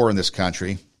of war in this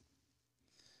country,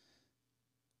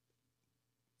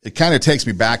 it kind of takes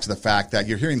me back to the fact that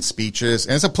you're hearing speeches,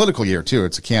 and it's a political year too.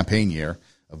 It's a campaign year,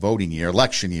 a voting year,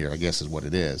 election year, I guess is what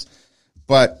it is.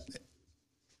 But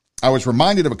I was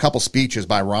reminded of a couple speeches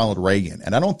by Ronald Reagan,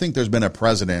 and I don't think there's been a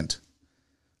president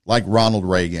like Ronald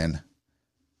Reagan,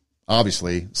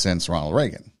 obviously, since Ronald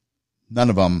Reagan. None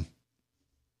of them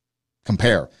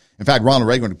compare. In fact, Ronald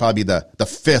Reagan would probably be the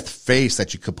fifth face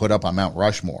that you could put up on Mount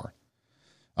Rushmore.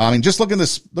 I mean, just look at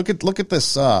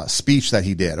this speech that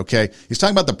he did. Okay, he's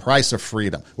talking about the price of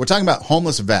freedom. We're talking about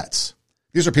homeless vets.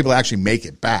 These are people that actually make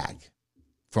it back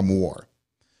from war.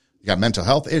 You got mental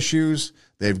health issues.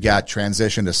 They've got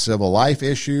transition to civil life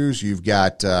issues. You've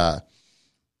got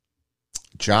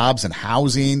jobs and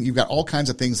housing. You've got all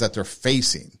kinds of things that they're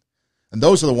facing, and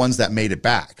those are the ones that made it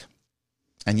back,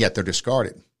 and yet they're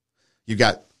discarded. You've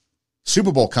got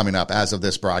Super Bowl coming up as of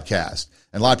this broadcast.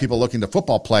 And a lot of people looking to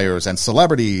football players and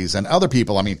celebrities and other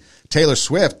people. I mean, Taylor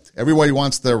Swift, everybody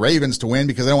wants the Ravens to win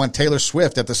because they don't want Taylor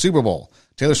Swift at the Super Bowl.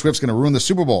 Taylor Swift's going to ruin the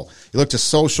Super Bowl. You look to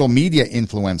social media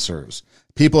influencers.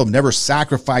 People have never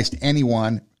sacrificed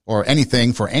anyone or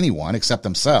anything for anyone except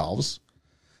themselves.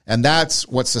 And that's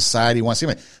what society wants to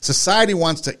emulate. Society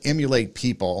wants to emulate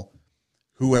people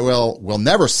who will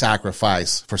never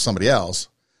sacrifice for somebody else,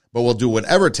 but will do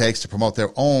whatever it takes to promote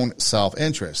their own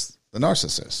self-interest, the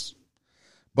narcissists.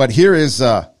 But here is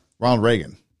Ronald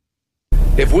Reagan.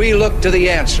 If we look to the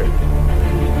answer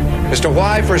as to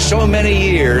why for so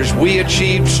many years we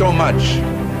achieved so much,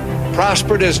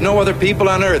 prospered as no other people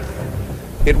on earth,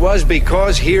 it was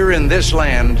because here in this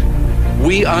land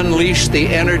we unleashed the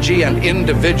energy and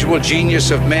individual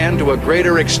genius of man to a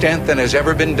greater extent than has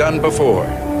ever been done before.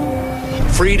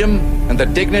 Freedom and the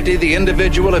dignity of the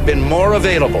individual have been more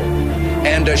available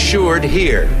and assured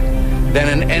here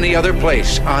than in any other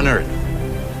place on earth.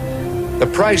 The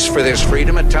price for this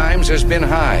freedom at times has been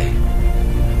high,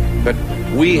 but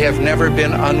we have never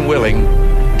been unwilling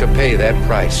to pay that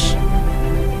price.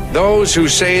 Those who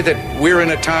say that we're in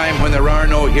a time when there are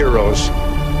no heroes,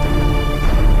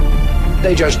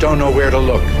 they just don't know where to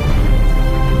look.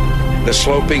 The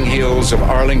sloping hills of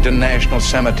Arlington National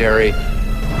Cemetery,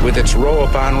 with its row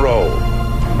upon row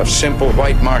of simple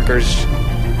white markers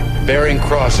bearing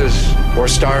crosses or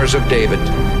stars of David,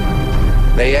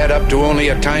 they add up to only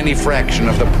a tiny fraction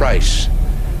of the price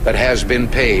that has been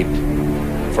paid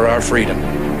for our freedom.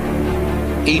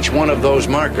 Each one of those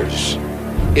markers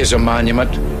is a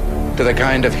monument to the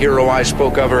kind of hero I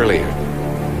spoke of earlier.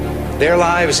 Their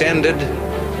lives ended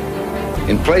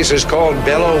in places called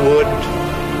Belleau Wood,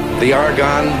 the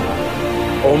Argonne,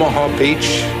 Omaha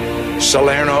Beach,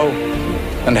 Salerno,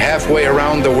 and halfway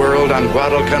around the world on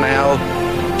Guadalcanal,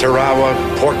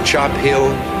 Tarawa, Pork Chop Hill,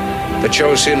 the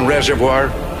Chosin Reservoir,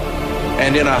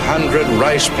 and in 100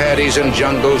 rice paddies and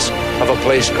jungles of a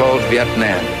place called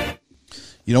Vietnam.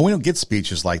 You know, we don't get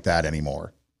speeches like that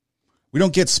anymore. We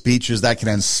don't get speeches that can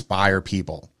inspire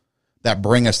people, that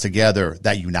bring us together,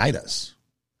 that unite us.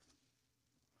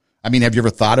 I mean, have you ever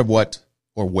thought of what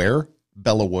or where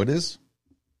Belleau Wood is?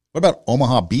 What about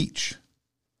Omaha Beach,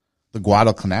 the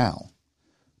Guadalcanal,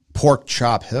 Pork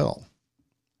Chop Hill,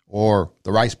 or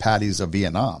the rice paddies of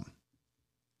Vietnam?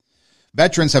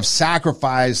 Veterans have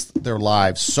sacrificed their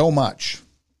lives so much,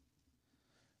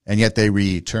 and yet they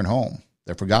return home.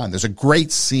 They're forgotten. There's a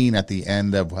great scene at the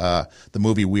end of the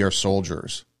movie We Are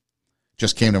Soldiers.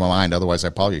 Just came to my mind. Otherwise, I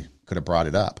probably could have brought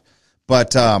it up.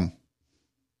 But, and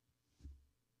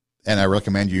I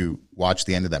recommend you watch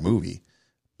the end of that movie.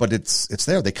 But it's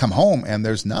there. They come home, and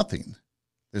there's nothing.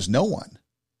 There's no one.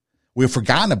 We've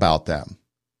forgotten about them.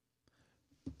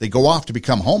 They go off to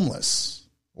become homeless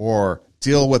or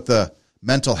deal with the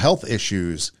mental health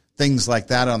issues, things like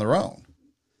that on their own.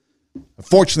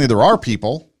 Fortunately, there are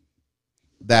people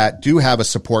that do have a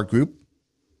support group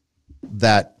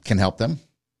that can help them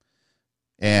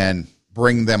and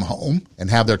bring them home and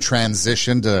have their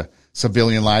transition to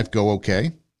civilian life go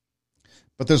okay.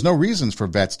 But there's no reasons for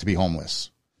vets to be homeless,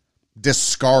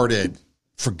 discarded,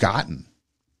 forgotten.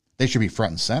 They should be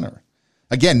front and center.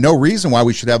 Again, no reason why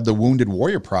we should have the Wounded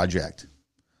Warrior Project.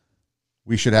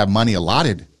 We should have money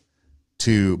allotted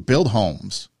to build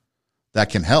homes that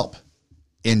can help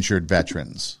injured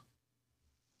veterans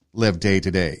live day to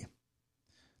day.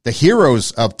 The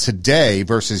heroes of today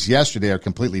versus yesterday are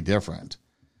completely different.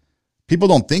 People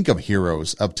don't think of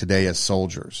heroes of today as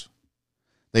soldiers.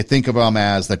 They think of them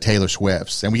as the Taylor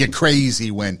Swifts. And we get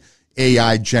crazy when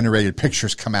AI-generated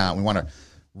pictures come out. We want to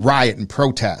riot and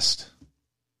protest.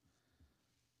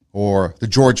 Or the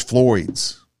George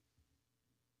Floyds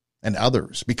and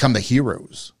others become the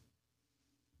heroes.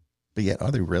 But yet,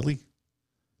 are they really?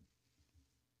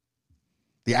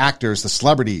 The actors, the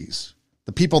celebrities,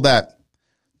 the people that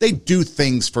they do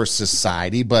things for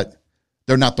society, but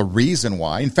they're not the reason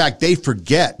why. In fact, they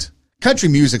forget. Country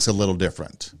music's a little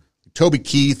different. Toby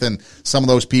Keith and some of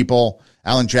those people,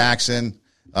 Alan Jackson,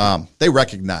 they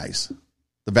recognize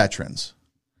the veterans.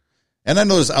 And I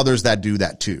know there's others that do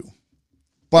that too.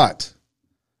 But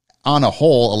on a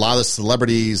whole, a lot of the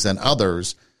celebrities and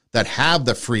others that have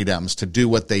the freedoms to do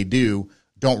what they do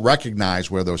don't recognize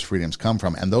where those freedoms come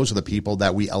from. And those are the people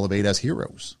that we elevate as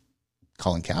heroes.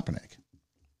 Colin Kaepernick.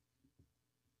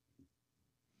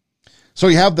 So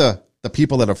you have the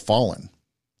people that have fallen. And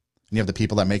you have the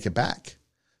people that make it back,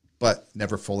 but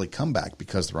never fully come back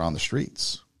because they're on the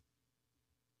streets.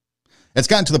 It's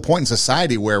gotten to the point in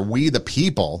society where we, the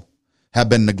people, have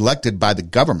been neglected by the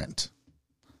government.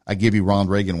 I give you Ronald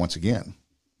Reagan once again.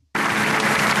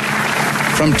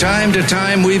 From time to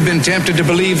time, we've been tempted to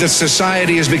believe that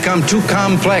society has become too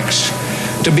complex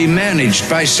to be managed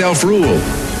by self-rule,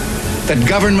 that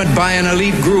government by an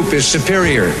elite group is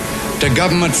superior to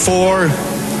government for,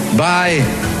 by,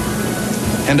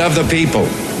 and of the people.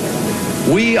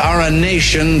 We are a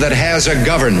nation that has a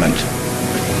government,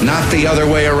 not the other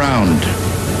way around.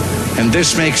 And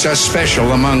this makes us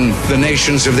special among the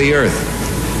nations of the earth.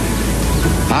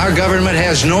 Our government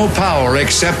has no power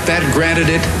except that granted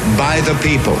it by the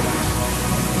people.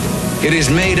 It is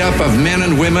made up of men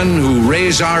and women who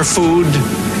raise our food,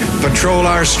 patrol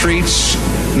our streets,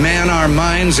 man our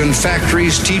mines and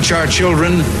factories, teach our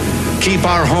children, keep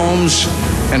our homes,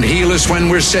 and heal us when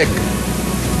we're sick.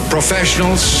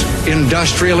 Professionals,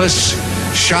 industrialists,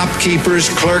 shopkeepers,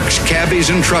 clerks, cabbies,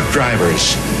 and truck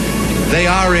drivers. They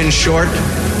are, in short,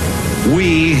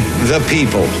 we the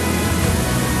people.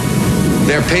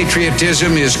 Their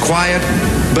patriotism is quiet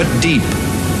but deep.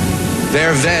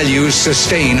 Their values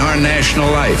sustain our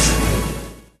national life.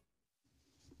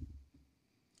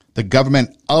 The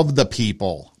government of the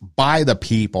people, by the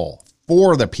people,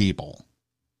 for the people.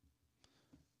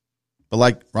 But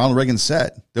like Ronald Reagan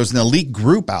said, there's an elite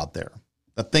group out there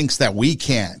that thinks that we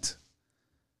can't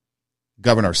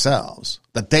govern ourselves,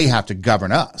 that they have to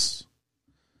govern us.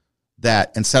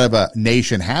 That instead of a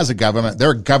nation has a government,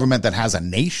 they're a government that has a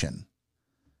nation.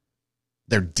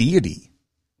 They're deity.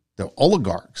 They're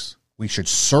oligarchs. We should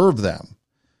serve them.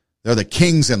 They're the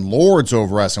kings and lords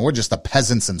over us, and we're just the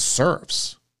peasants and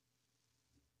serfs.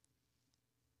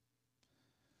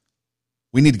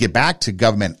 We need to get back to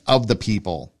government of the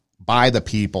people, by the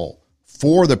people,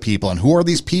 for the people. And who are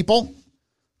these people?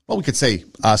 Well, we could say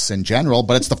us in general,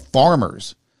 but it's the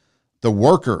farmers, the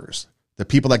workers, the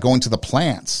people that go into the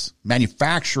plants,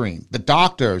 manufacturing, the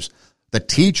doctors, the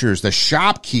teachers, the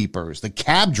shopkeepers, the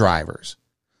cab drivers,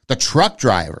 the truck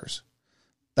drivers.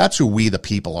 That's who we the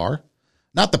people are.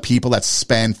 Not the people that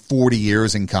spend 40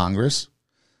 years in Congress.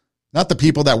 Not the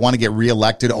people that want to get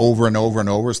reelected over and over and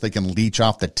over so they can leech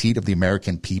off the teat of the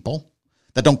American people.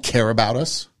 That don't care about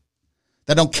us.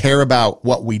 That don't care about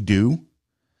what we do,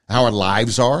 how our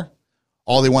lives are.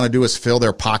 All they want to do is fill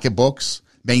their pocketbooks,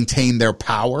 maintain their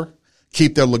power,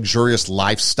 keep their luxurious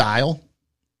lifestyle.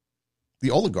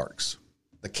 The oligarchs,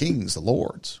 the kings, the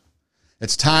lords.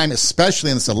 It's time,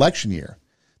 especially in this election year,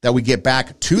 that we get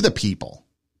back to the people.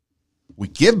 We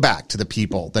give back to the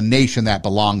people, the nation that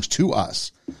belongs to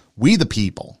us. We the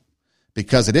people,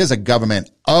 because it is a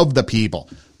government of the people.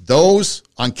 Those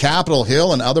on Capitol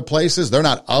Hill and other places, they're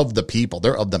not of the people.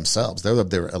 They're of themselves. They're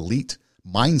of their elite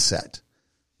mindset.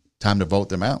 Time to vote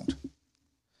them out.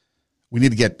 We need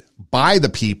to get by the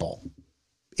people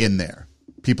in there.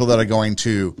 People that are going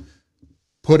to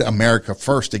put America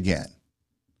first again.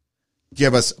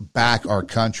 Give us back our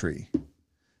country.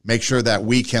 Make sure that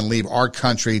we can leave our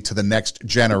country to the next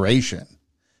generation.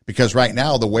 Because right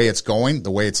now, the way it's going, the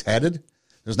way it's headed,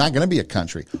 there's not going to be a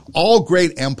country. All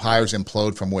great empires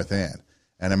implode from within.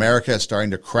 And America is starting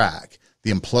to crack.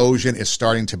 The implosion is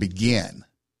starting to begin.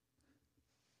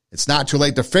 It's not too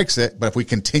late to fix it, but if we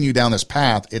continue down this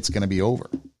path, it's going to be over.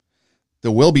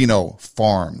 There will be no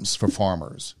farms for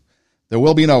farmers. There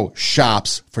will be no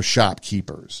shops for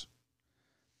shopkeepers.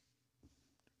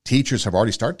 Teachers have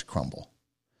already started to crumble.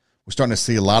 We're starting to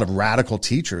see a lot of radical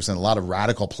teachers in a lot of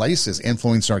radical places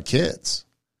influence our kids.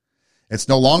 It's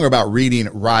no longer about reading,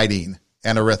 writing,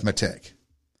 and arithmetic.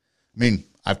 I mean,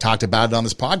 I've talked about it on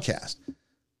this podcast.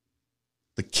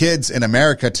 The kids in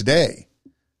America today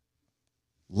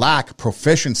lack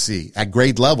proficiency at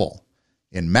grade level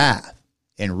in math,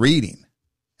 in reading,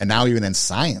 and now even in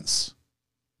science.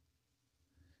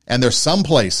 And there's some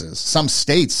places, some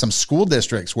states, some school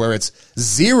districts where it's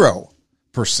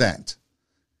 0%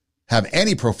 have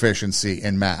any proficiency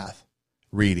in math,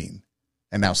 reading,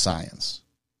 and now science.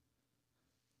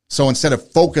 So instead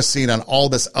of focusing on all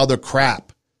this other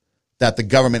crap that the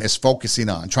government is focusing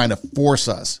on, trying to force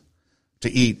us to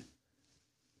eat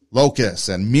locusts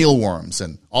and mealworms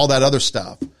and all that other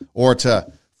stuff, or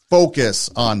to focus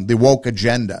on the woke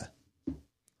agenda,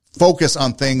 focus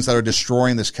on things that are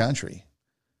destroying this country,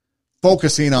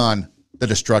 focusing on the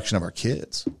destruction of our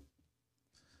kids.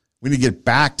 We need to get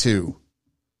back to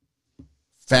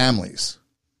families,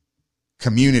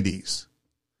 communities,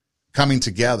 coming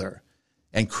together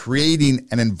and creating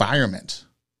an environment,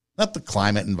 not the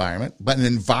climate environment, but an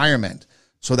environment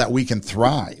so that we can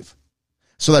thrive,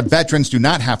 so that veterans do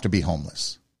not have to be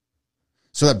homeless,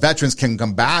 so that veterans can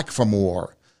come back from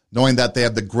war knowing that they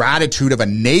have the gratitude of a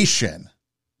nation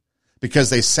because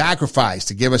they sacrificed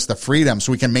to give us the freedom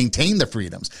so we can maintain the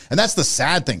freedoms. And that's the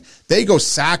sad thing. They go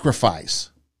sacrifice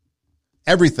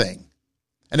everything.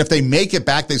 And if they make it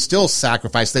back, they still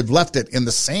sacrifice. They've left it in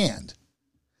the sand.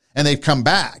 And they've come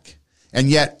back. And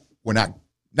yet, we're not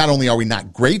only are we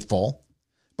not grateful,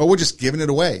 but we're just giving it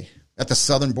away at the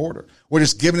southern border. We're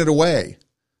just giving it away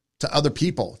to other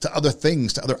people, to other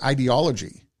things, to other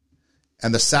ideology.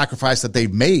 and the sacrifice that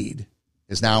they've made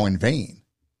is now in vain.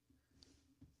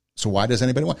 So why does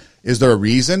anybody want? Is there a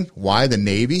reason why the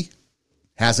Navy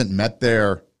hasn't met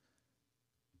their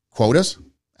quotas?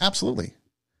 Absolutely.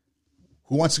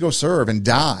 Who wants to go serve and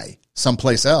die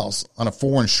someplace else on a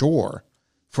foreign shore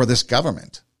for this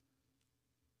government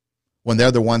when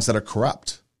they're the ones that are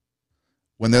corrupt,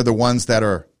 when they're the ones that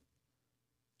are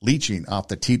leeching off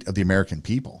the teat of the American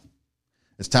people?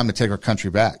 It's time to take our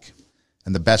country back.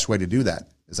 And the best way to do that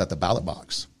is at the ballot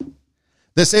box.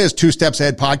 This is Two Steps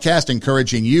Ahead podcast,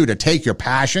 encouraging you to take your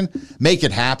passion, make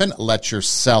it happen, let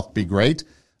yourself be great.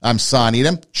 I'm Son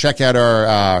Edom. Check out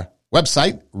our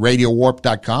website,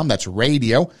 radiowarp.com. That's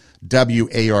radio,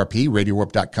 W-A-R-P,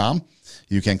 radiowarp.com.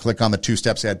 You can click on the Two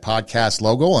Steps Ahead podcast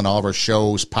logo and all of our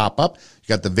shows pop up. You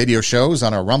got the video shows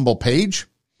on our Rumble page.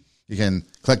 You can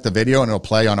click the video and it'll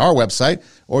play on our website,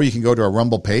 or you can go to our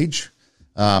Rumble page.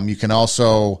 You can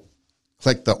also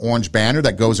click the orange banner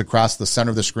that goes across the center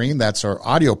of the screen. That's our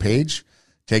audio page.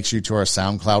 Takes you to our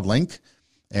SoundCloud link,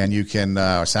 and you can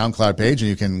our SoundCloud page, and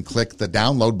you can click the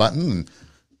download button and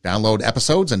download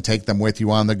episodes and take them with you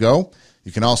on the go.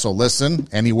 You can also listen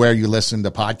anywhere you listen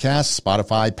to podcasts: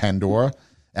 Spotify, Pandora,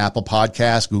 Apple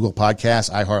Podcasts, Google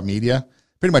Podcasts, iHeartMedia,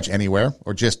 pretty much anywhere,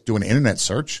 or just do an internet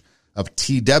search of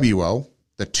TWO.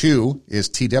 The 2 is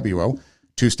TWO,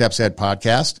 Two Steps Ahead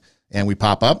Podcast, and we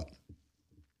pop up.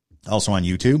 Also on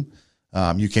YouTube.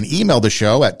 You can email the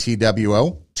show at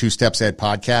TWO,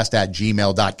 twostepsaheadpodcast at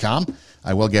gmail.com.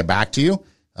 I will get back to you.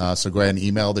 So go ahead and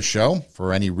email the show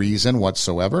for any reason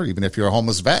whatsoever, even if you're a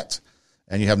homeless vet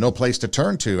and you have no place to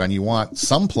turn to and you want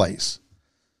some place.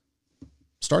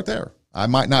 Start there. I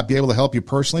might not be able to help you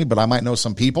personally, but I might know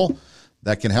some people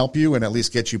that can help you and at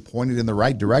least get you pointed in the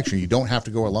right direction. You don't have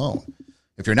to go alone.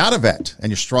 If you're not a vet and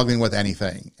you're struggling with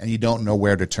anything and you don't know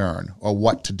where to turn or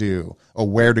what to do or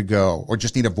where to go or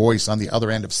just need a voice on the other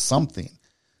end of something,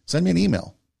 send me an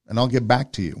email and I'll get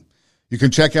back to you. You can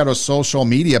check out our social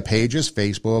media pages,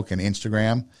 Facebook and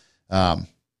Instagram.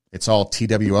 It's all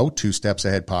TWO, Two Steps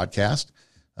Ahead Podcast.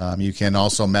 You can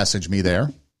also message me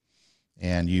there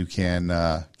and you can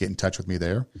get in touch with me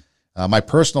there. My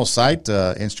personal site,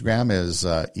 Instagram, is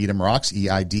Edom Rocks,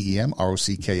 EIDEM,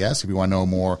 ROCKS, if you want to know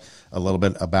more a little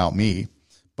bit about me.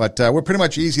 But we're pretty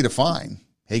much easy to find.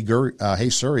 Hey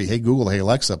Siri, hey Google, hey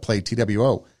Alexa, play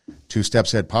TWO, Two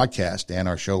Steps Ahead Podcast, and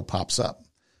our show pops up.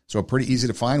 So we're pretty easy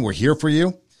to find. We're here for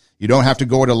you. You don't have to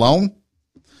go it alone.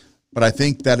 But I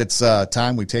think that it's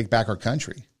time we take back our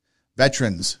country.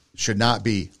 Veterans should not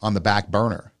be on the back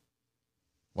burner.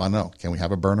 Well, no. Can we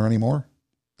have a burner anymore?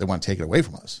 They want to take it away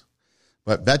from us.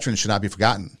 But veterans should not be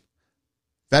forgotten.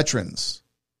 Veterans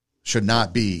should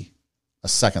not be a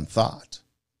second thought.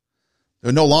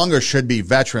 There no longer should be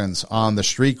veterans on the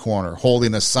street corner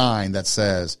holding a sign that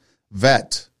says,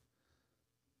 vet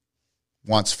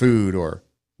wants food or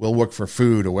will work for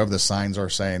food or whatever the signs are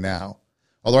saying now.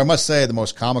 Although I must say the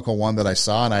most comical one that I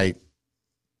saw, and I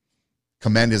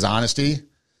commend his honesty,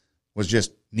 was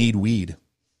just need weed.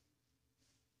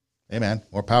 Hey, man,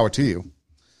 more power to you.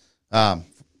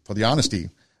 For the honesty.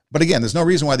 But again, there's no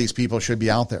reason why these people should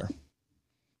be out there.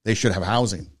 They should have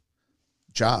housing,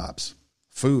 jobs,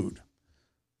 food.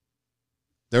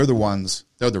 They're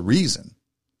the reason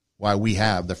why we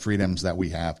have the freedoms that we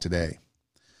have today.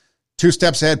 Two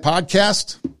Steps Ahead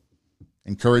podcast,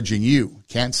 encouraging you,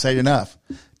 can't say it enough,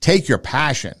 take your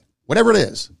passion, whatever it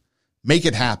is, make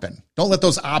it happen. Don't let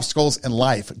those obstacles in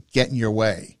life get in your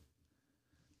way.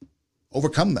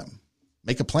 Overcome them.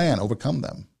 Make a plan, overcome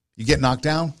them. You get knocked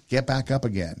down, get back up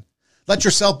again. Let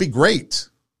yourself be great.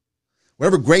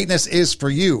 Whatever greatness is for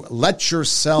you, let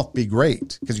yourself be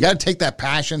great. Because you got to take that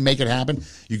passion, make it happen.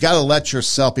 You got to let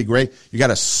yourself be great. You got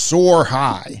to soar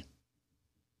high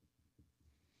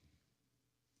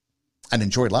and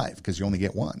enjoy life because you only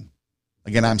get one.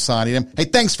 Again, I'm Son Edom. Hey,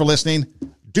 thanks for listening.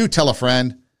 Do tell a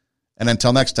friend. And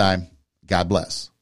until next time, God bless.